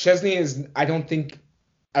is, Szczesny I don't think,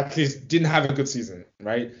 at least didn't have a good season,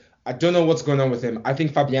 right? I don't know what's going on with him. I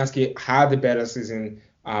think Fabianski had a better season,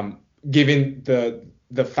 given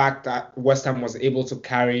the fact that West Ham was able to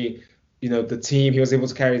carry the team. He was able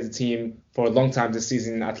to carry the team for a long time this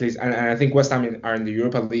season, at least. And I think West Ham are in the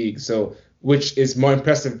Europa League, so which is more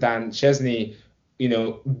impressive than Chesney,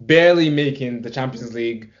 barely making the Champions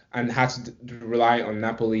League and had to rely on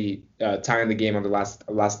Napoli tying the game on the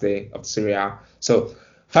last day of Serie A. So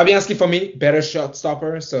Fabianski for me, better shot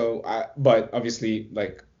stopper. So, but obviously,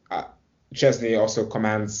 like Chesney also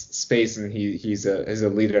commands space and he's a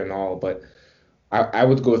leader and all. But I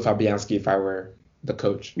would go with Fabianski if I were the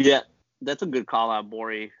coach. Yeah, that's a good call out,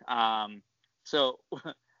 Bori. So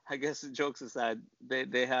I guess jokes aside,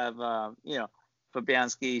 they have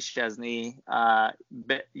Fabianski, Chesney,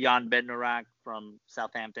 Jan Bednarak from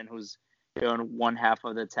Southampton, who's one half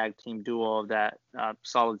of the tag team duo of that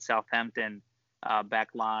solid Southampton back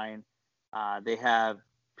line. They have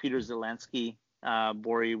Peter Zelensky,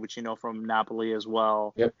 Bori, which you know from Napoli as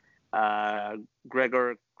well. Yep.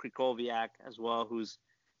 Gregor Krychowiak as well, who's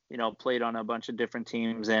played on a bunch of different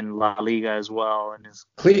teams in La Liga as well, and is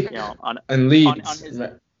and Leeds. On his,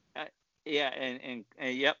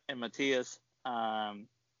 and Matthias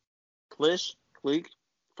Klich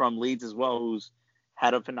from Leeds as well, who's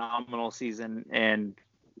had a phenomenal season, and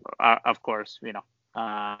of course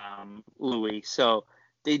Louis. So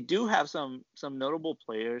they do have some notable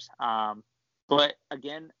players, but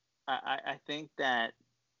again, I think that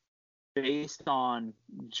based on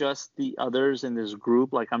just the others in this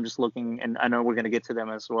group, like I'm just looking, and I know we're going to get to them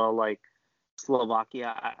as well, like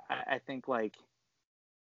Slovakia, I think like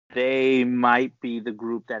they might be the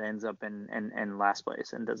group that ends up in last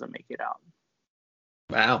place and doesn't make it out.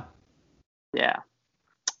 Wow. Yeah.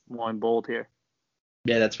 I'm going bold here.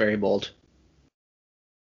 Yeah, that's very bold.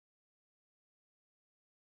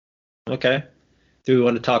 Okay. Do we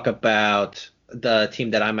want to talk about the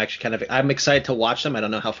team that I'm actually I'm excited to watch them. I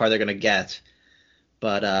don't know how far they're going to get,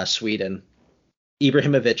 but Sweden.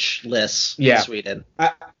 Ibrahimovic-less Sweden.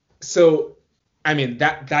 So, I mean,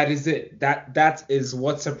 that is it. That is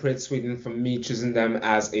what separates Sweden from me choosing them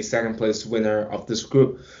as a second place winner of this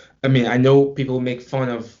group. I mean, I know people make fun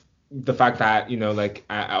of the fact that,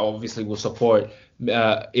 I obviously will support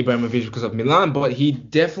Ibrahimovic because of Milan, but he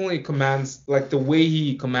definitely commands, like the way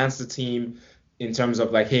he commands the team in terms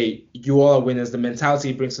of like, hey, you all are winners. The mentality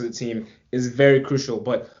he brings to the team is very crucial,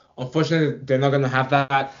 but unfortunately they're not going to have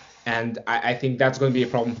that. And I think that's going to be a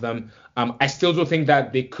problem for them. I still do think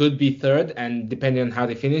that they could be third, and depending on how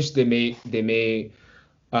they finish, they may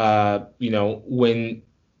win.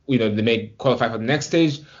 They may qualify for the next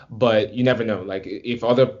stage, but you never know. Like if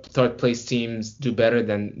other third place teams do better,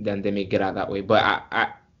 then they may get out that way. But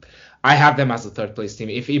I have them as a third place team.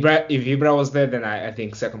 If Ibra was there, then I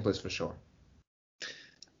think second place for sure.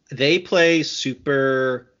 They play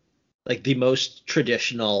super, like the most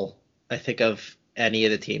traditional, I think, of any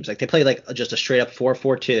of the teams. Like they play like just a straight up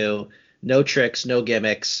 4-4-2, no tricks, no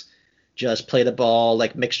gimmicks, just play the ball,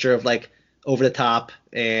 like mixture of like over the top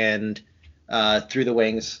and through the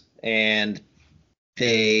wings. And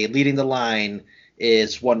they leading the line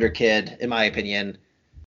is Wonder Kid, in my opinion.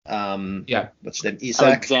 What's his name? Isak.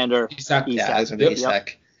 Alexander. Yeah, Alexander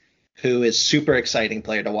Isak, who is super exciting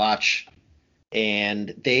player to watch.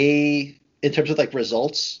 And they, in terms of like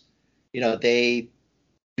results, they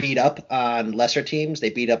beat up on lesser teams. They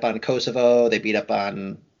beat up on Kosovo. They beat up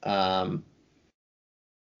on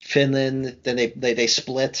Finland. Then they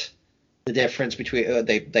split the difference between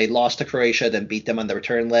they lost to Croatia, then beat them on the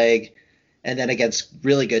return leg, and then against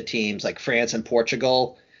really good teams like France and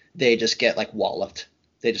Portugal, they just get like walloped.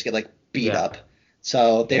 They just get like beat up.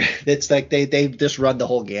 So it's like they just run the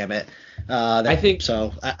whole gamut. I think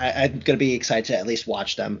so. I'm gonna be excited to at least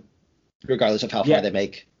watch them, regardless of how far they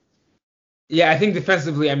make. Yeah, I think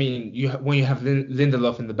defensively, I mean, when you have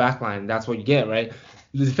Lindelof in the back line, that's what you get, right?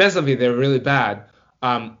 Defensively, they're really bad.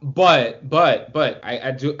 But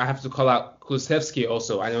I have to call out Kulusevski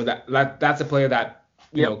also. I know that's a player that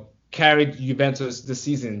carried Juventus this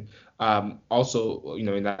season. Also,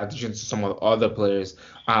 in addition to some of the other players.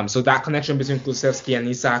 So that connection between Kulusevski and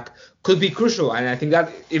Isak could be crucial. And I think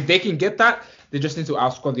that if they can get that, they just need to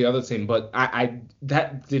outscore the other team. But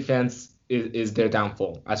that defense is their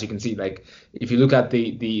downfall, as you can see. Like if you look at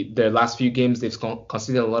their last few games, they've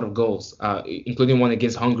conceded a lot of goals, including one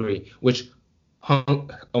against Hungary, which oh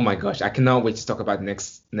my gosh, I cannot wait to talk about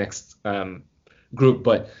next group.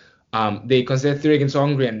 But they conceded 3 against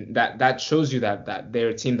Hungary, and that shows you that they're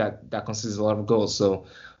a team that concedes a lot of goals. So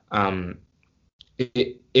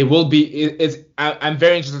it will be. I'm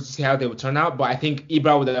very interested to see how they would turn out. But I think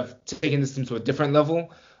Ibra would have taken this team to a different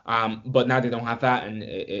level. But now they don't have that, and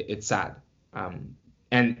it's sad. And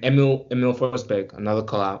Emil Forsberg, another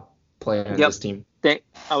call-out player in this team.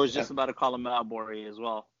 I was just about to call him out, Bori, as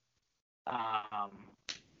well.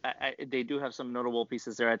 they do have some notable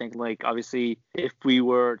pieces there. I think, like, obviously, if we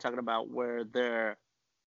were talking about where their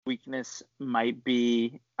weakness might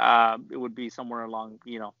be, it would be somewhere along,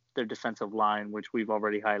 their defensive line, which we've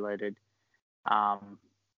already highlighted.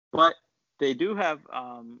 But they do have,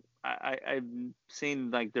 I've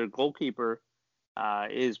seen, like, their goalkeeper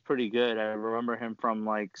is pretty good. I remember him from,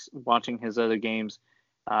 like, watching his other games,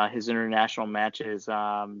 his international matches.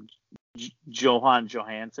 Johan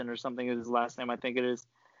Johansson or something is his last name, I think it is.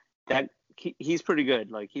 That he's pretty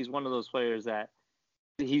good. Like, he's one of those players that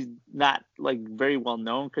he's not, like, very well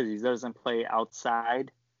known because he doesn't play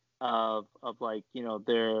outside of like,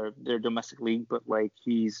 their domestic league, but, like,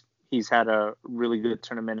 he's had a really good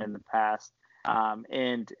tournament in the past.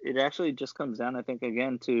 And it actually just comes down, I think,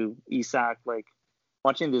 again to Isak, like,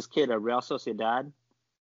 watching this kid at Real Sociedad,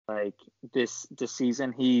 like, this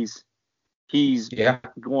season, he's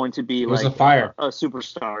going to be like a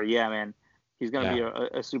superstar. Yeah, man. He's going to be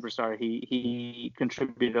a superstar. He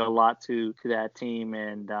contributed a lot to that team.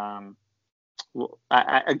 And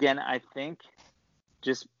I think,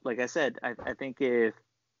 just like I said, I think if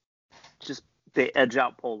just they edge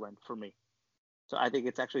out Poland for me. So I think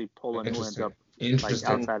it's actually Poland who ends up, like,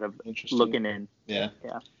 outside of looking in. Yeah.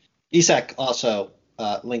 Isak also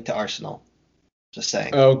linked to Arsenal. Just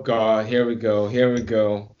saying. Oh God, here we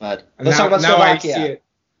go. But let's talk about Slovakia.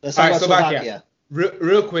 Let's talk about Slovakia.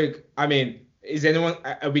 Real quick, I mean,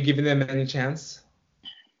 are we giving them any chance?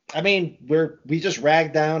 I mean, we just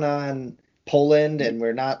ragged down on Poland, and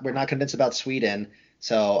we're not convinced about Sweden.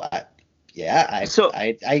 So I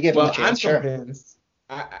give them a chance. I'm sure. Convinced.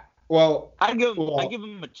 I give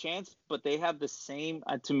them a chance, but they have the same.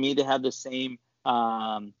 To me, they have the same.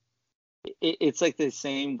 It's like the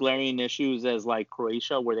same glaring issues as, like,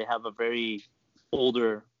 Croatia, where they have a very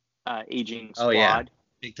older, aging squad. Oh yeah,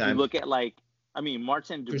 big time. You look at, like,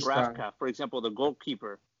 Martin Dubravka, for example, the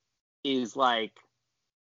goalkeeper, is, like,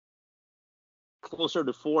 closer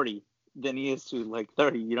to 40 than he is to, like,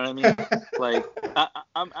 30. You know what I mean? Like,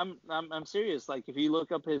 I'm serious. Like, if you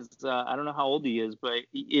look up his, I don't know how old he is, but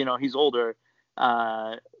he's older.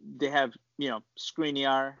 They have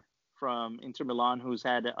Skriniar from Inter Milan, who's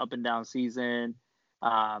had an up and down season.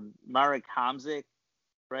 Marek Hamsik,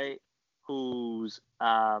 right? Who's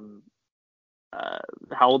how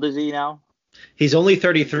old is he now? He's only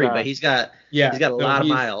 33, but he's got a lot of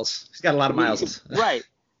miles. He's got a lot of miles. Right.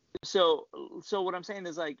 So what I'm saying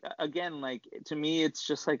is, like, again, like, to me, it's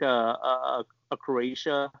just like a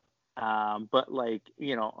Croatia, but, like,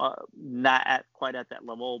 not quite at that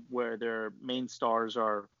level where their main stars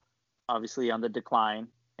are obviously on the decline.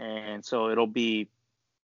 And so it'll be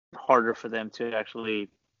harder for them to actually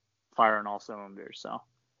fire on all cylinders. So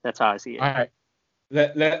that's how I see it. All right.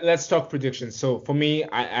 Let's talk predictions. So for me,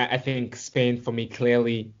 I think Spain,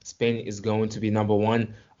 clearly Spain is going to be number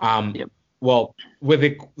one. Yep. Well, with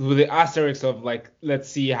the asterisk of, like, let's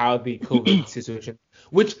see how the COVID situation,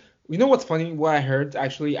 which, what's funny, what I heard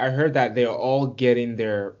that they're all getting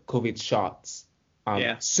their COVID shots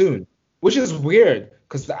soon, which is weird.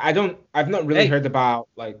 Because I've not really heard about,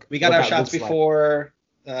 like, we got our shots before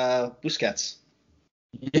Busquets.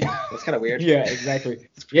 Yeah, that's kind of weird. Yeah, exactly.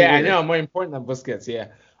 Yeah, weird. I know, more important than Busquets. Yeah.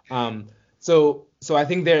 So I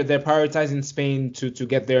think they're prioritizing Spain to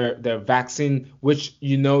get their vaccine, which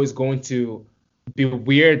is going to be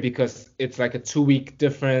weird because it's like a 2-week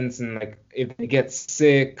difference, and, like, if they get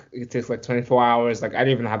sick, it takes like 24 hours. Like, I don't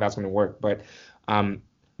even know how that's going to work, but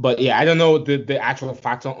yeah, I don't know the actual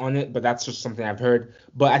facts on it, but that's just something I've heard.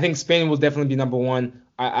 But I think Spain will definitely be number one.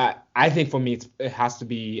 I think for me it has to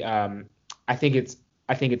be. I think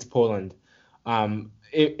it's Poland.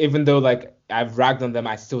 Even though, like, I've ragged on them,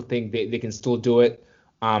 I still think they can still do it.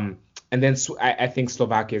 And then I think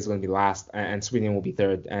Slovakia is going to be last, and Sweden will be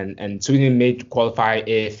third. And Sweden may qualify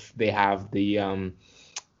if they have the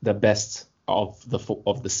best of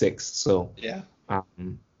the six. So yeah.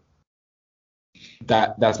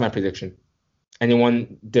 That's my prediction.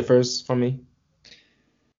 Anyone differs from me?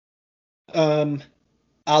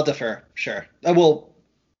 I'll defer. Sure. Well,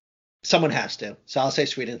 someone has to. So I'll say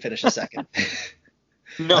Sweden finishes second.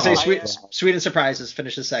 I'll say Sweden surprises,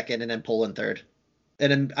 finishes second, and then Poland third.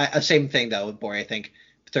 And then same thing though with Bori. I think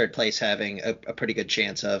third place having a pretty good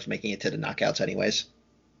chance of making it to the knockouts, anyways.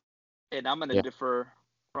 And I'm gonna defer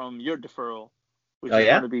from your deferral, which is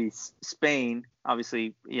going to be Spain,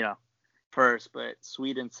 obviously, first, but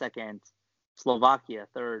Sweden second, Slovakia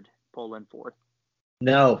third, Poland fourth.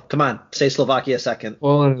 No, come on, say Slovakia second.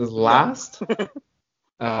 Poland is last.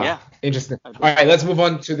 Interesting. All right, let's move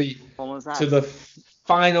on to the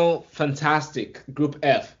final fantastic Group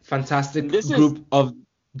F, group of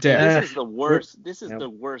Death. This is the worst. This is Yep. the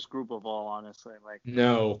worst group of all, honestly. Like,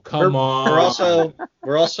 No, come We're on.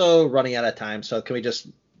 we're also running out of time, so can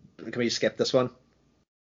we skip this one?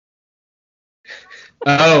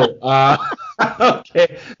 Oh,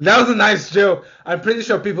 okay. That was a nice joke. I'm pretty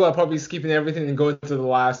sure people are probably skipping everything and going to the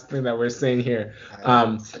last thing that we're saying here.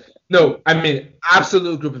 No, I mean,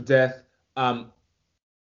 absolute group of death.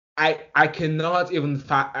 I cannot even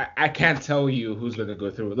I can't tell you who's gonna go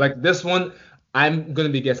through. Like this one, I'm gonna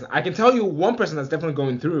be guessing. I can tell you one person that's definitely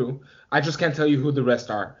going through. I just can't tell you who the rest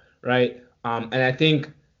are, right? And I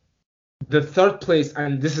think the third place,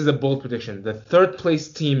 and this is a bold prediction, the third place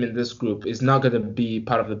team in this group is not gonna be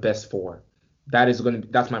part of the best four.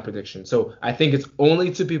 That's my prediction. So I think it's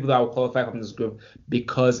only two people that will qualify from this group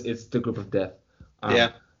because it's the group of death.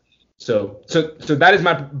 Yeah. So that is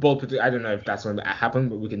my bold prediction. I don't know if that's going to happen,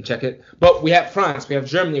 but we can check it. But we have France, we have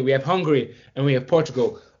Germany, we have Hungary, and we have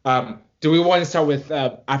Portugal. Do we want to start with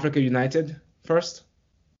Africa United first?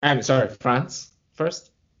 I'm sorry, France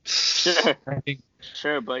first. sure, I think.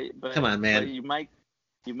 sure, but Come on, man. But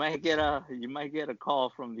you might get a call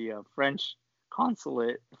from the French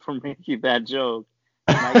consulate for making that joke.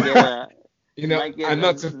 You might get a I'm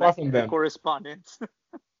not too far from them. Correspondence.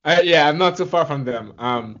 Yeah, I'm not too far from them.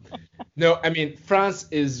 No, I mean France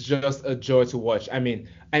is just a joy to watch. I mean,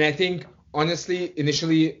 and I think honestly,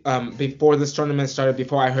 initially, before this tournament started,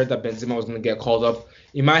 before I heard that Benzema was going to get called up,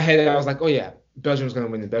 in my head I was like, oh yeah, Belgium's going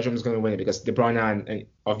to win it. Belgium's going to win it because De Bruyne and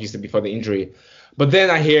obviously before the injury. But then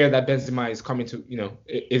I hear that Benzema is coming to,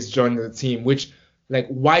 is joining the team, which like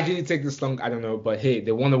why did it take this long? I don't know. But hey,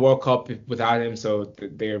 they won the World Cup without him, so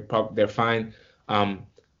they're fine.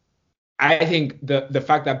 I think the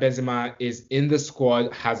fact that Benzema is in the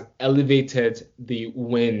squad has elevated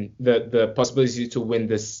the possibility to win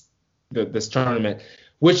this tournament,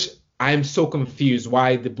 which I'm so confused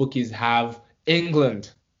why the bookies have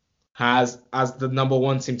England as the number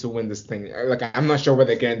one team to win this thing. Like I'm not sure where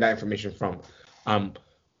they're getting that information from.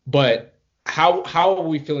 But how are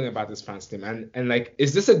we feeling about this France team? And like,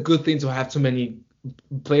 is this a good thing to have too many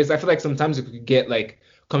players? I feel like sometimes it could get like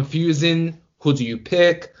confusing. Who do you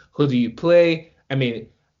pick? Who do you play? I mean,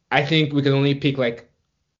 I think we can only pick like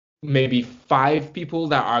maybe 5 people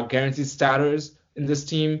that are guaranteed starters in this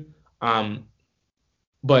team. But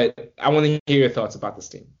I want to hear your thoughts about this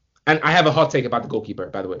team. And I have a hot take about the goalkeeper,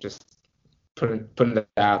 by the way, just putting that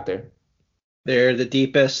out there. They're the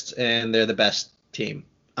deepest and they're the best team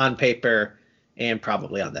on paper and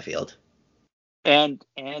probably on the field. And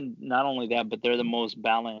not only that, but they're the most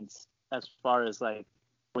balanced as far as like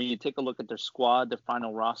when you take a look at their squad, their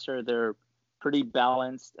final roster, they're pretty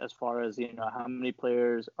balanced as far as how many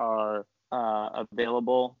players are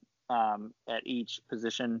available at each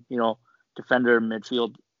position. Defender,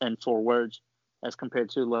 midfield, and forwards, as compared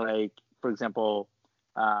to like, for example,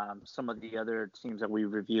 some of the other teams that we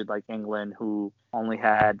reviewed, like England, who only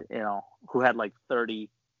had like 30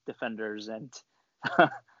 defenders and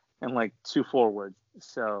and like 2 forwards.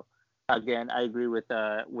 So again, I agree with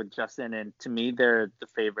Justin, and to me, they're the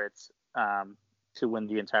favorites to win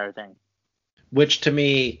the entire thing. Which to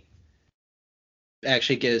me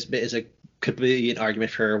actually could be an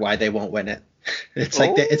argument for why they won't win it. It's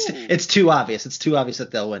like it's too obvious. It's too obvious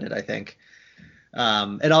that they'll win it, I think.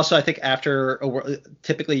 And also, I think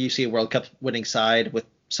typically you see a World Cup winning side with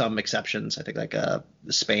some exceptions. I think like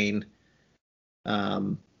Spain.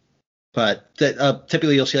 But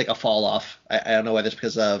typically you'll see like a fall off. I don't know whether it's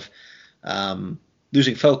because of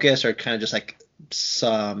losing focus or kind of just like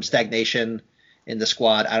some stagnation in the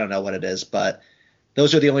squad. I don't know what it is, but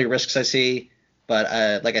those are the only risks I see.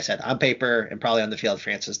 But like I said, on paper and probably on the field,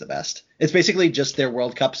 France is the best. It's basically just their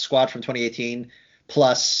World Cup squad from 2018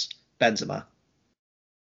 plus Benzema.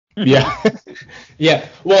 Yeah. Yeah.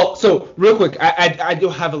 Well, so real quick, I do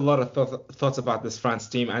have a lot of thoughts about this France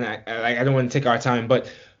team, and I don't want to take our time,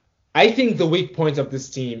 but I think the weak point of this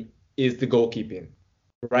team is the goalkeeping,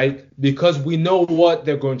 right? Because we know what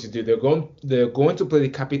they're going to do. They're going to play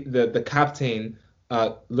the captain,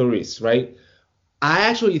 Lloris, right? I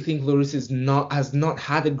actually think Lloris has not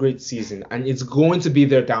had a great season, and it's going to be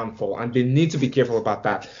their downfall, and they need to be careful about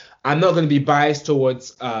that. I'm not going to be biased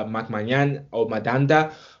towards McMahon or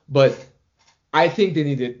Madanda, but I think they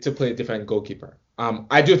needed to play a different goalkeeper.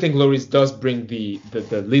 I do think Lloris does bring the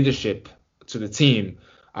leadership to the team,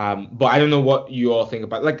 but I don't know what you all think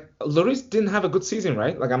about. Like Lloris didn't have a good season,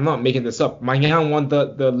 right? Like I'm not making this up. Magnan won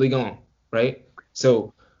the Ligue 1, right?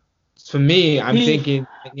 So for me, I'm thinking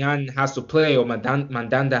Magnan has to play or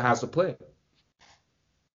Mandanda has to play.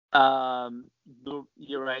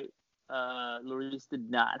 You're right. Lloris did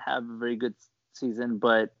not have a very good season,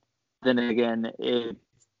 but then again, it's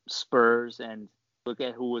Spurs, and Look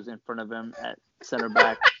at who was in front of him at center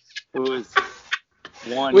back. It was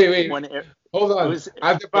one. Wait. One, Hold on. it was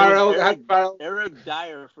Eric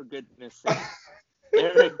Dyer, for goodness sake.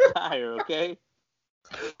 Eric Dyer, okay?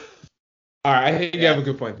 All right, I think you have a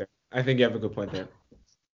good point there.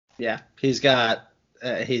 Yeah, he's got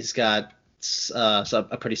a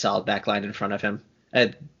pretty solid back line in front of him.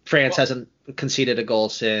 And France hasn't conceded a goal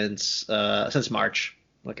since March.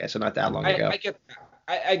 Okay, so not that long ago.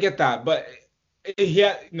 I get that, but he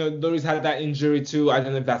had, Lloris had that injury too. I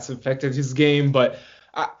don't know if that's affected his game, but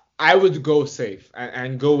I would go safe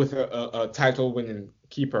and go with a title-winning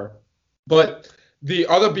keeper. But the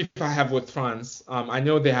other beef I have with France, I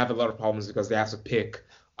know they have a lot of problems because they have to pick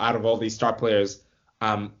out of all these star players.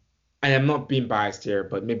 And I'm not being biased here,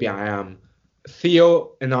 but maybe I am.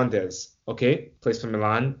 Theo Hernandez, okay, plays for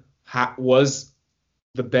Milan, was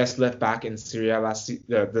the best left back in Serie A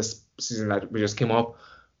this season that we just came up.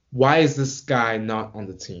 Why is this guy not on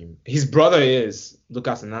the team? His brother is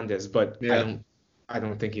Lucas Hernandez, but yeah. I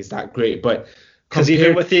don't think he's that great. But because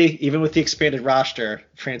even with the expanded roster,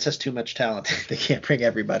 France has too much talent. They can't bring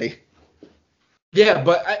everybody. Yeah,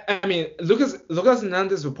 but I mean, Lucas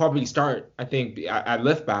Hernandez will probably start, I think, at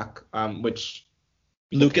left back, which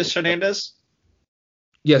Lucas Hernandez.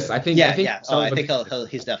 Yes, I think. Yeah. So I think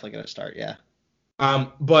he's definitely going to start. Yeah.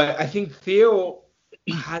 But I think Theo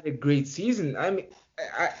had a great season. I mean,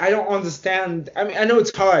 I don't understand. I mean, I know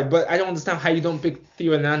it's hard, but I don't understand how you don't pick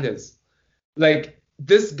Theo Hernandez. Like,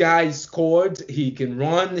 this guy scored. He can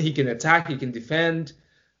run. He can attack. He can defend.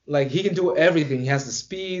 Like, he can do everything. He has the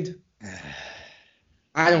speed.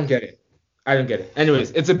 I don't get it.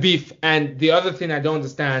 Anyways, it's a beef. And the other thing I don't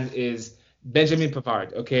understand is Benjamin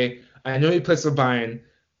Pavard, okay? I know he plays for Bayern.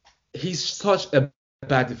 He's such a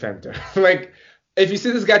bad defender. Like, if you see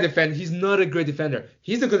this guy defend, he's not a great defender.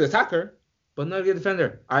 He's a good attacker, but not a good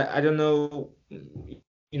defender. I don't know.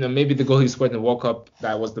 Maybe the goal he scored in the World Cup,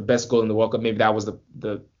 that was the best goal in the World Cup. Maybe that was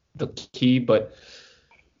the key, but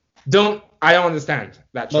I don't understand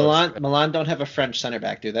that choice. Milan don't have a French center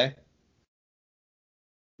back, do they?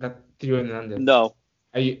 That Theo Hernandez. No.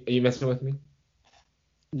 Are you messing with me?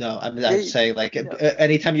 No, I'm saying, like,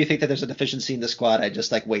 anytime you think that there's a deficiency in the squad, I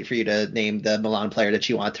just wait for you to name the Milan player that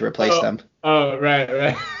you want to replace them. Oh,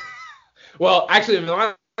 right. Well, actually,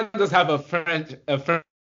 Milan does have a French.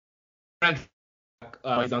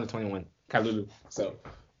 He's under 21, Kalulu. So,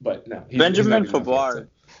 but no. Benjamin Pavard.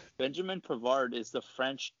 Benjamin Pavard is the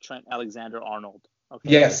French Trent Alexander-Arnold. Okay.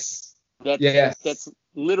 Yes. That's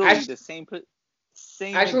literally the same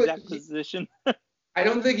exact position. I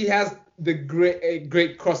don't think he has the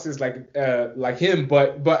great crosses like him,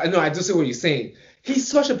 but no, I do see what you're saying. He's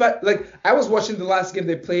such a bad. I was watching the last game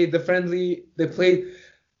they played, the friendly they played.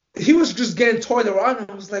 He was just getting toyed around.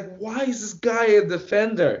 I was like, why is this guy a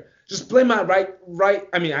defender? Just play him at right.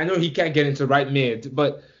 I mean, I know he can't get into right mid,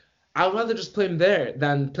 but I'd rather just play him there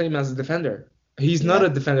than play him as a defender. He's not a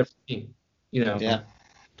defender for me, Yeah.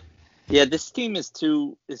 Yeah, this team is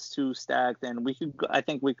too stacked, and I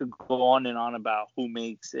think we could go on and on about who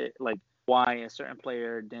makes it, like why a certain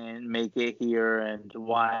player didn't make it here and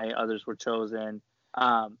why others were chosen.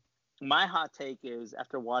 My hot take is,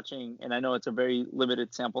 after watching, and I know it's a very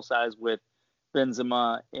limited sample size with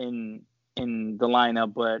Benzema in the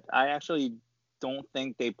lineup, but I actually don't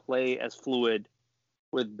think they play as fluid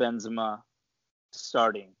with Benzema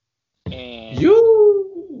starting. And I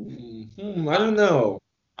don't know.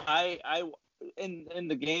 I in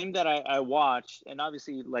the game that I watched, and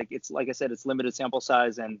obviously, it's like I said, it's limited sample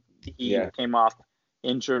size, and he came off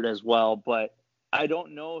injured as well. But I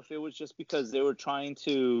don't know if it was just because they were trying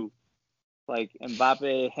to,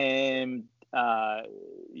 Mbappe, him,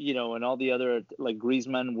 and all the other,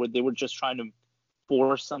 Griezmann, where they were just trying to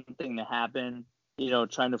force something to happen,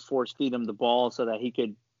 trying to force feed him the ball so that he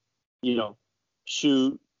could,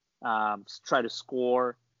 shoot, try to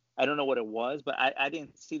score. I don't know what it was, but I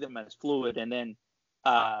didn't see them as fluid. And then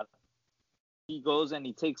he goes and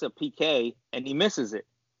he takes a PK and he misses it.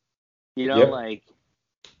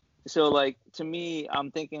 So to me,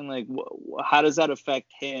 I'm thinking how does that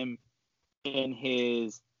affect him in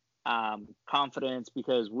his confidence?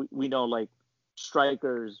 Because we know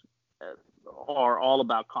strikers are all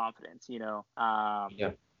about confidence,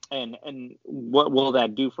 And what will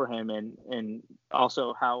that do for him, and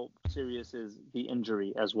also how serious is the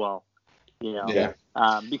injury as well,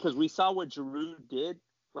 because we saw what Giroud did.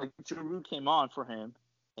 Giroud came on for him,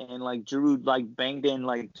 and Giroud banged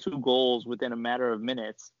in 2 goals within a matter of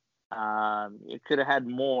minutes. It could have had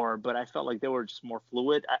more, but I felt like they were just more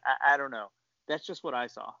fluid. I don't know. That's just what I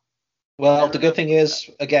saw. Well, the good thing is,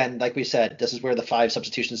 again, like we said, this is where the 5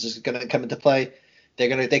 substitutions is going to come into play.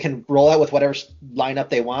 They can roll out with whatever lineup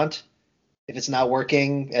they want. If it's not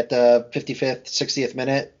working at the 55th, 60th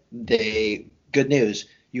minute, good news.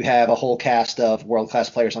 You have a whole cast of world-class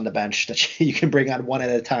players on the bench that you can bring on one at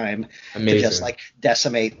a time to just like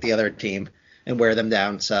decimate the other team and wear them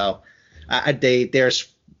down. So they're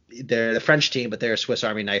the French team, but they're a Swiss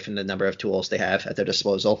Army knife in the number of tools they have at their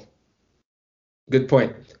disposal. Good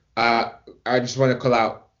point. I just want to call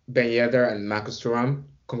out Ben Yedder and Marcus Thuram.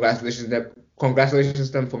 Congratulations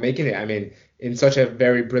to them for making it. I mean, in such a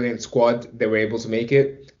very brilliant squad, they were able to make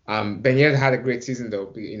it. Ben Yedder had a great season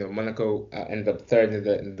though. Monaco ended up third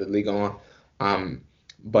in the Ligue 1.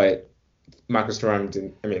 But Marcus Thuram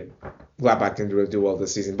didn't. I mean, Gladbach didn't really do well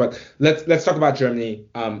this season. But let's talk about Germany.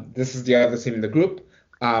 This is the other team in the group.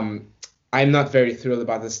 I'm not very thrilled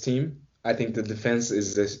about this team. I think the defense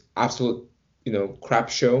is this absolute, crap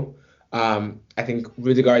show. I think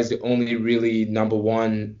Rudiger is the only really number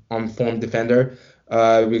one on form defender.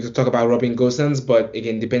 We could talk about Robin Gosens, but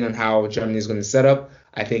again, depending on how Germany is going to set up,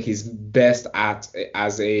 I think he's best as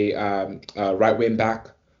a right wing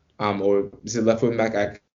back, or is it left wing back?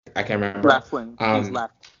 I can't remember. Left wing. He's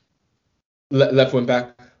left. Left wing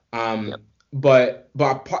back. Yep. But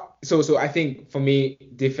so I think for me,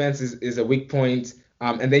 defense is a weak point.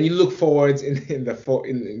 And then you look forwards in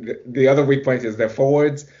the other weak point is their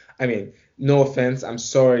forwards. I mean, no offense, I'm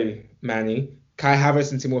sorry, Manny. Kai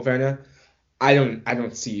Havertz and Timo Werner, I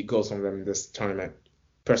don't see goals from them in this tournament,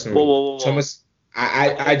 personally. Whoa. Thomas,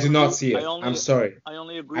 I do not see it. I'm sorry. I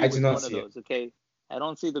only agree with one of those. Okay, I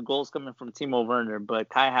don't see the goals coming from Timo Werner, but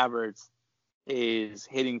Kai Havertz is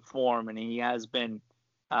hitting form, and he has been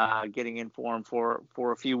getting in form for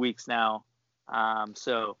a few weeks now.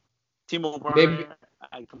 So Timo Werner,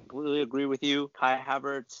 I completely agree with you. Kai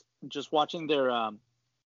Havertz, just watching their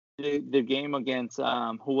game against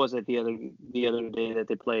who was it the other day that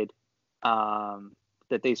they played,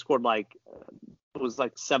 that they scored it was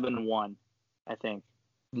 7-1, I think.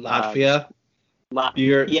 Latvia.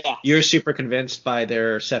 You're super convinced by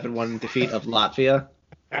their 7-1 defeat of Latvia.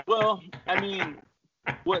 Well, I mean,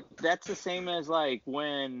 that's the same as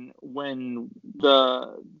when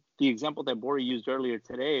the example that Bori used earlier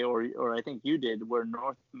today, or I think you did, where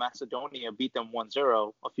North Macedonia beat them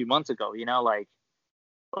 1-0 a few months ago.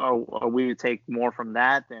 Or we would take more from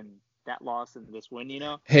that than that loss and this win.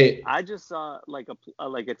 Hey, I just saw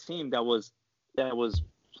a team that was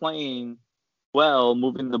playing well,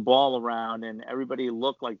 moving the ball around, and everybody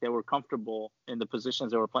looked like they were comfortable in the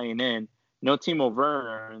positions they were playing in. No Timo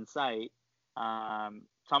Werner in sight.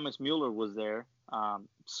 Thomas Mueller was there,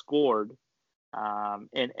 scored.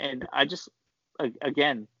 And I just,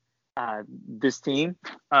 again, this team,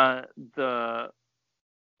 the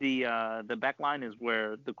back line is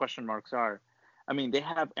where the question marks are. I mean, they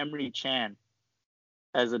have Emre Can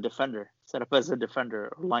as a defender, set up as a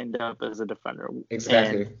defender, or lined up as a defender.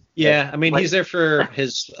 Exactly. He's there for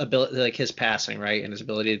his ability, his passing, right, and his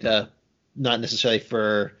ability to not necessarily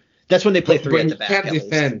for. That's when they play three at the back. Can't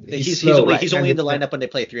defend. He's only in the lineup when they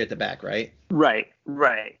play three at the back, right? Right.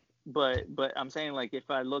 But I'm saying, if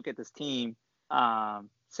I look at this team,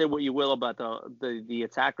 say what you will about the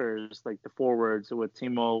attackers, like the forwards with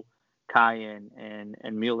Timo, Kai,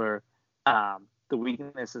 and Mueller. The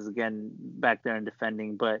weakness is again back there in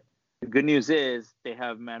defending. But the good news is they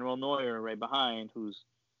have Manuel Neuer right behind, who's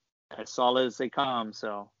as solid as they come.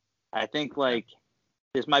 So I think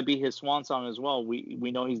this might be his swan song as well.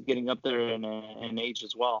 We know he's getting up there in age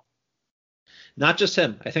as well. Not just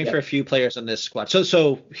him. I think for a few players on this squad.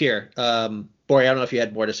 So here, Bori, I don't know if you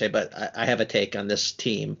had more to say, but I have a take on this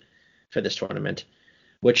team for this tournament,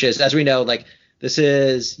 which is, as we know, this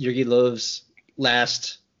is Jürgen Löw's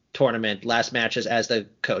last matches as the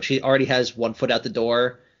coach. He already has one foot out the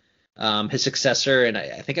door. His successor, and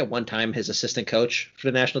I think at one time his assistant coach for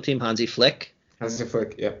the national team, Hansi Flick.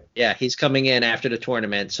 Yeah, he's coming in after the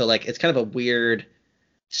tournament. So it's kind of a weird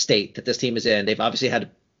state that this team is in. They've obviously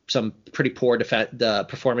had some pretty poor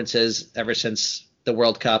performances ever since the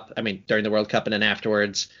World Cup. I mean, during the World Cup and then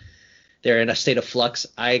afterwards. They're in a state of flux.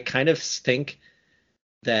 I kind of think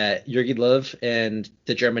that Jürgen Löw and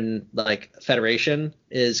the German federation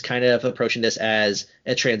is kind of approaching this as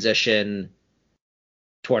a transition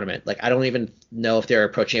tournament. I don't even know if they're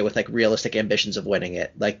approaching it with realistic ambitions of winning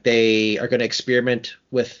it. They are going to experiment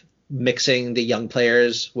with mixing the young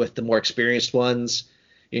players with the more experienced ones.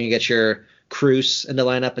 You're going to get your Kroos in the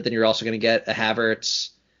lineup, but then you're also going to get a Havertz.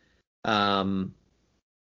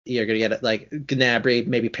 You're going to get Gnabry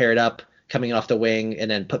maybe paired up coming off the wing, and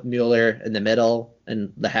then put Mueller in the middle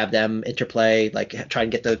and have them interplay, try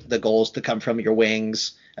and get the goals to come from your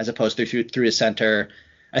wings as opposed to through the center.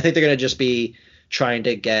 I think they're going to just be trying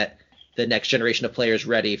to get the next generation of players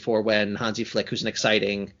ready for when Hansi Flick, who's an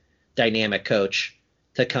exciting, dynamic coach,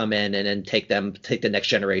 to come in and then take the next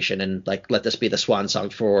generation and like let this be the swan song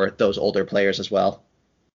for those older players as well.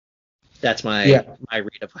 That's my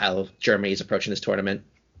read of how Germany is approaching this tournament.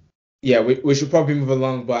 Yeah, we should probably move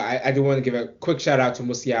along, but I do want to give a quick shout out to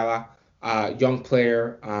Musiala, young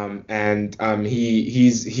player, and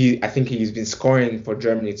I think he's been scoring for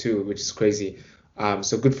Germany too, which is crazy.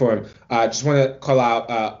 So good for him. Just want to call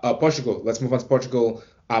out Portugal. Let's move on to Portugal.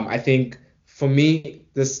 I think for me,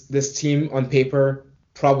 this team on paper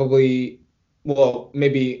probably, well,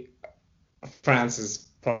 maybe France is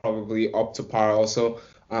probably up to par also.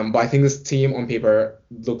 But I think this team on paper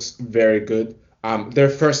looks very good. Their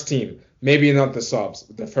first team, maybe not the subs,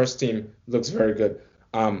 but the first team looks very good.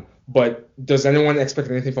 But does anyone expect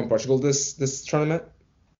anything from Portugal this tournament?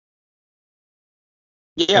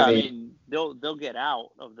 Yeah, I mean they'll get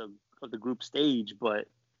out of the group stage, but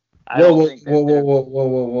I don't think that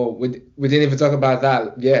whoa. We didn't even talk about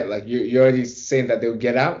that. Yeah, like you're already saying that they'll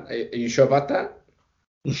get out. Are you sure about that?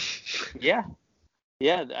 Yeah,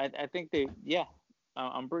 I think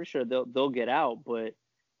I'm pretty sure they'll get out, but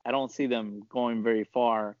I don't see them going very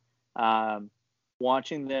far.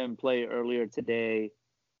 Watching them play earlier today,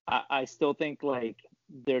 I still think like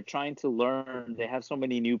they're trying to learn. They have so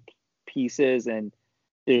many new pieces, and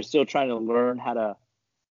they're still trying to learn how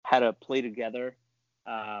to play together.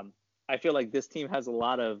 I feel like this team has a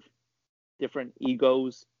lot of different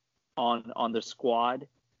egos on the squad,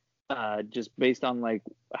 just based on like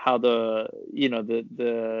how the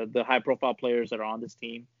high profile players that are on this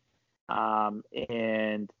team.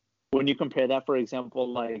 And when you compare that, for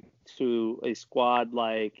example, like to a squad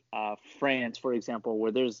like France, for example,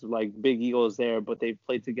 where there's like big egos there, but they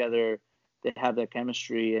play together, they have that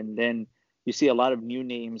chemistry, and then you see a lot of new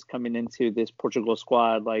names coming into this Portugal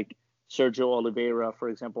squad, like Sergio Oliveira, for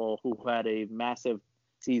example, who had a massive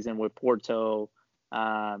season with Porto.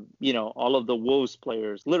 All of the Wolves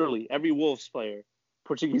players, literally every Wolves player,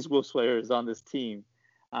 Portuguese Wolves player is on this team.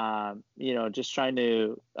 Just trying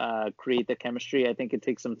to create the chemistry. I think it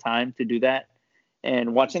takes some time to do that.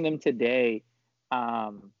 And watching them today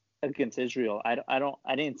against Israel,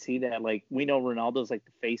 I didn't see that. Like, we know Ronaldo's like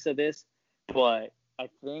the face of this, but I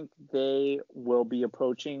think they will be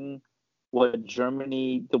approaching what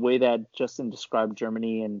Germany, the way that Justin described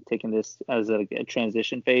Germany and taking this as a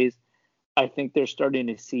transition phase. I think they're starting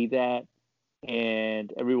to see that,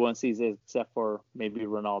 and everyone sees it except for maybe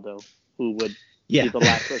Ronaldo, who would be the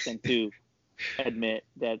last person to admit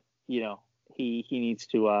that, he needs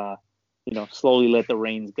to, slowly let the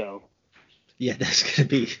reins go. Yeah,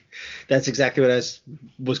 that's exactly what I was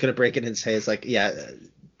going to break in and say. It's like,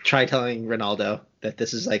 try telling Ronaldo that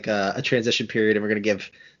this is like a transition period and we're going to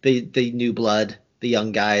give the new blood, the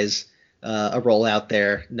young guys, a role out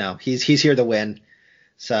there. No, he's here to win.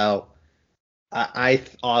 So I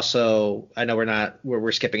also, I know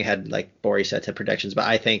we're skipping ahead, like Bori said, to predictions, but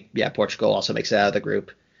I think, Portugal also makes it out of the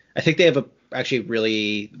group. I think they have actually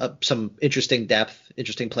really some interesting depth,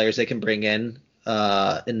 interesting players they can bring in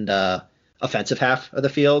the offensive half of the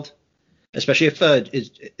field, especially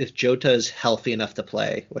if Jota is healthy enough to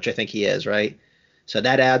play, which I think he is, right? So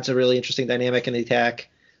that adds a really interesting dynamic in the attack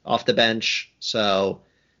off the bench. So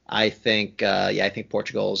I think, I think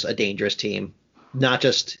Portugal's a dangerous team, not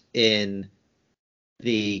just in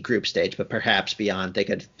the group stage, but perhaps beyond. They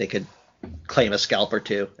could claim a scalp or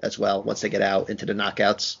two as well once they get out into the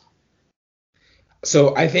knockouts.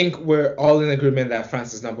 So I think we're all in agreement that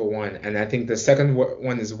France is number one, and I think the second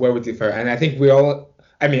one is where we differ. And I think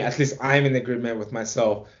at least I'm in agreement with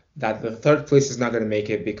myself that the third place is not going to make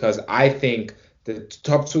it, because I think the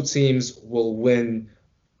top two teams will win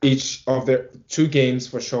each of their two games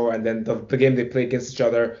for sure, and then the game they play against each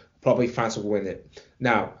other, probably France will win it.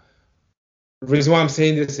 Now, the reason why I'm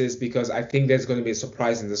saying this is because I think there's going to be a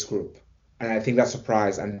surprise in this group. And I think that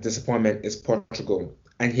surprise and disappointment is Portugal.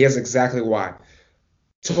 And here's exactly why.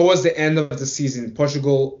 Towards the end of the season,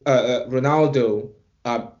 Portugal, Ronaldo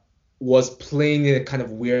was playing in a kind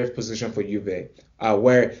of weird position for Juve,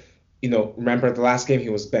 where, remember the last game he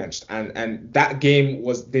was benched. And that game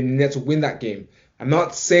they needed to win that game. I'm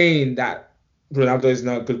not saying that Ronaldo is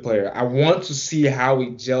not a good player. I want to see how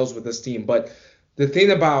he gels with this team. But the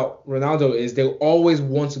thing about Ronaldo is they always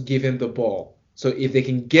want to give him the ball. So if they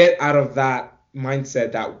can get out of that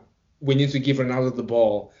mindset that we need to give Ronaldo the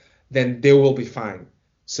ball, then they will be fine.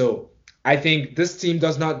 So I think this team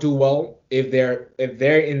does not do well if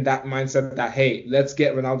they're in that mindset that, hey, let's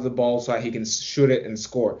get Ronaldo the ball so that he can shoot it and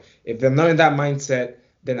score. If they're not in that mindset,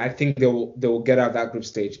 then I think they will get out of that group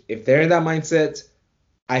stage. If they're in that mindset,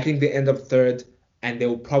 I think they end up third, and they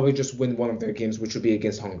will probably just win one of their games, which will be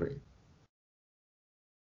against Hungary.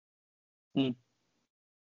 Hmm.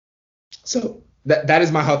 So that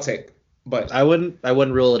is my hot take. But I wouldn't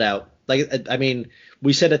rule it out. Like, I mean,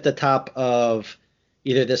 we said at the top of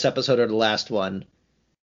either this episode or the last one,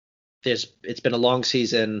 it's been a long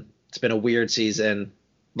season. It's been a weird season.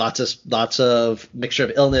 Lots of mixture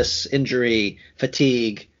of illness, injury,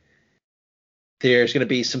 fatigue. There's going to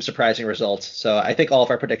be some surprising results. So I think all of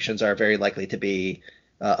our predictions are very likely to be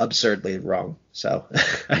absurdly wrong. So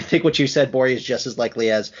I think what you said, Bori, is just as likely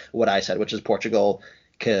as what I said, which is Portugal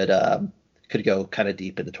could go kind of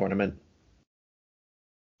deep in the tournament.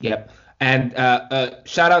 Yep. And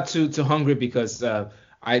shout out to Hungary because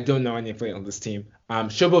I don't know anything on this team.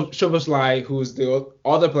 Szoboszlai, who's the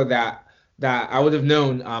other player that I would have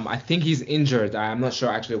known. I think he's injured. I'm not sure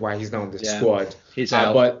actually why he's not on the squad. He's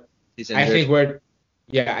out. But he's injured.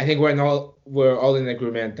 I think we're all in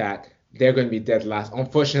agreement that they're going to be dead last.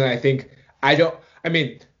 Unfortunately, I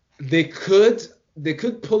mean, they could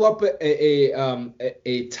pull up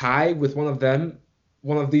a tie with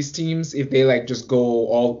one of these teams if they like just go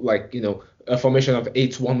all like, a formation of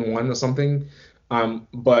 8-1-1 or something.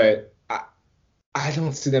 But I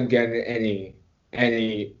don't see them getting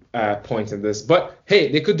any points in this. But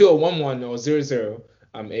hey, they could do a 1-1 or 0-0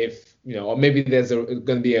 if or maybe there's going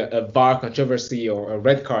to be a VAR controversy or a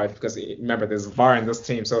red card, because remember there's VAR in this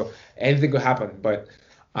team, so anything could happen. But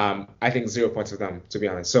I think 0 points for them, to be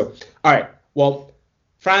honest. So all right, well,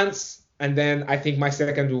 France, and then I think my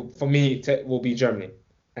second for me will be Germany,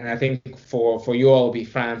 and I think for you all will be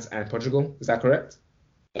France and Portugal. Is that correct?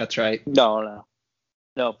 That's right. No.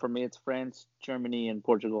 For me, it's France, Germany, and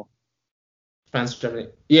Portugal. France, Germany.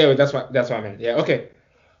 Yeah, that's what I meant. Yeah, okay.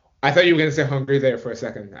 I thought you were gonna say Hungary there for a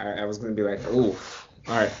second. I was gonna be like, ooh,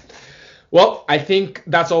 all right. Well, I think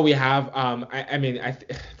that's all we have.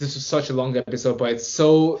 This is such a long episode, but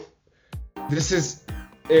this is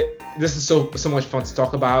so much fun to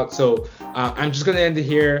talk about. So I'm just gonna end it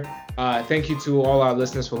here. Thank you to all our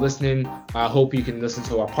listeners for listening. I hope you can listen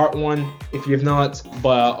to our part 1 if you have not,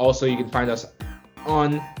 but also you can find us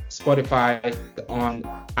on Spotify, on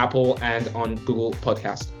Apple, and on Google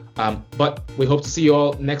Podcast. But we hope to see you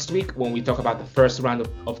all next week when we talk about the first round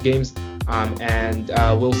of games. And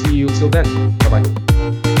we'll see you till then.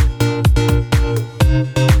 Bye-bye.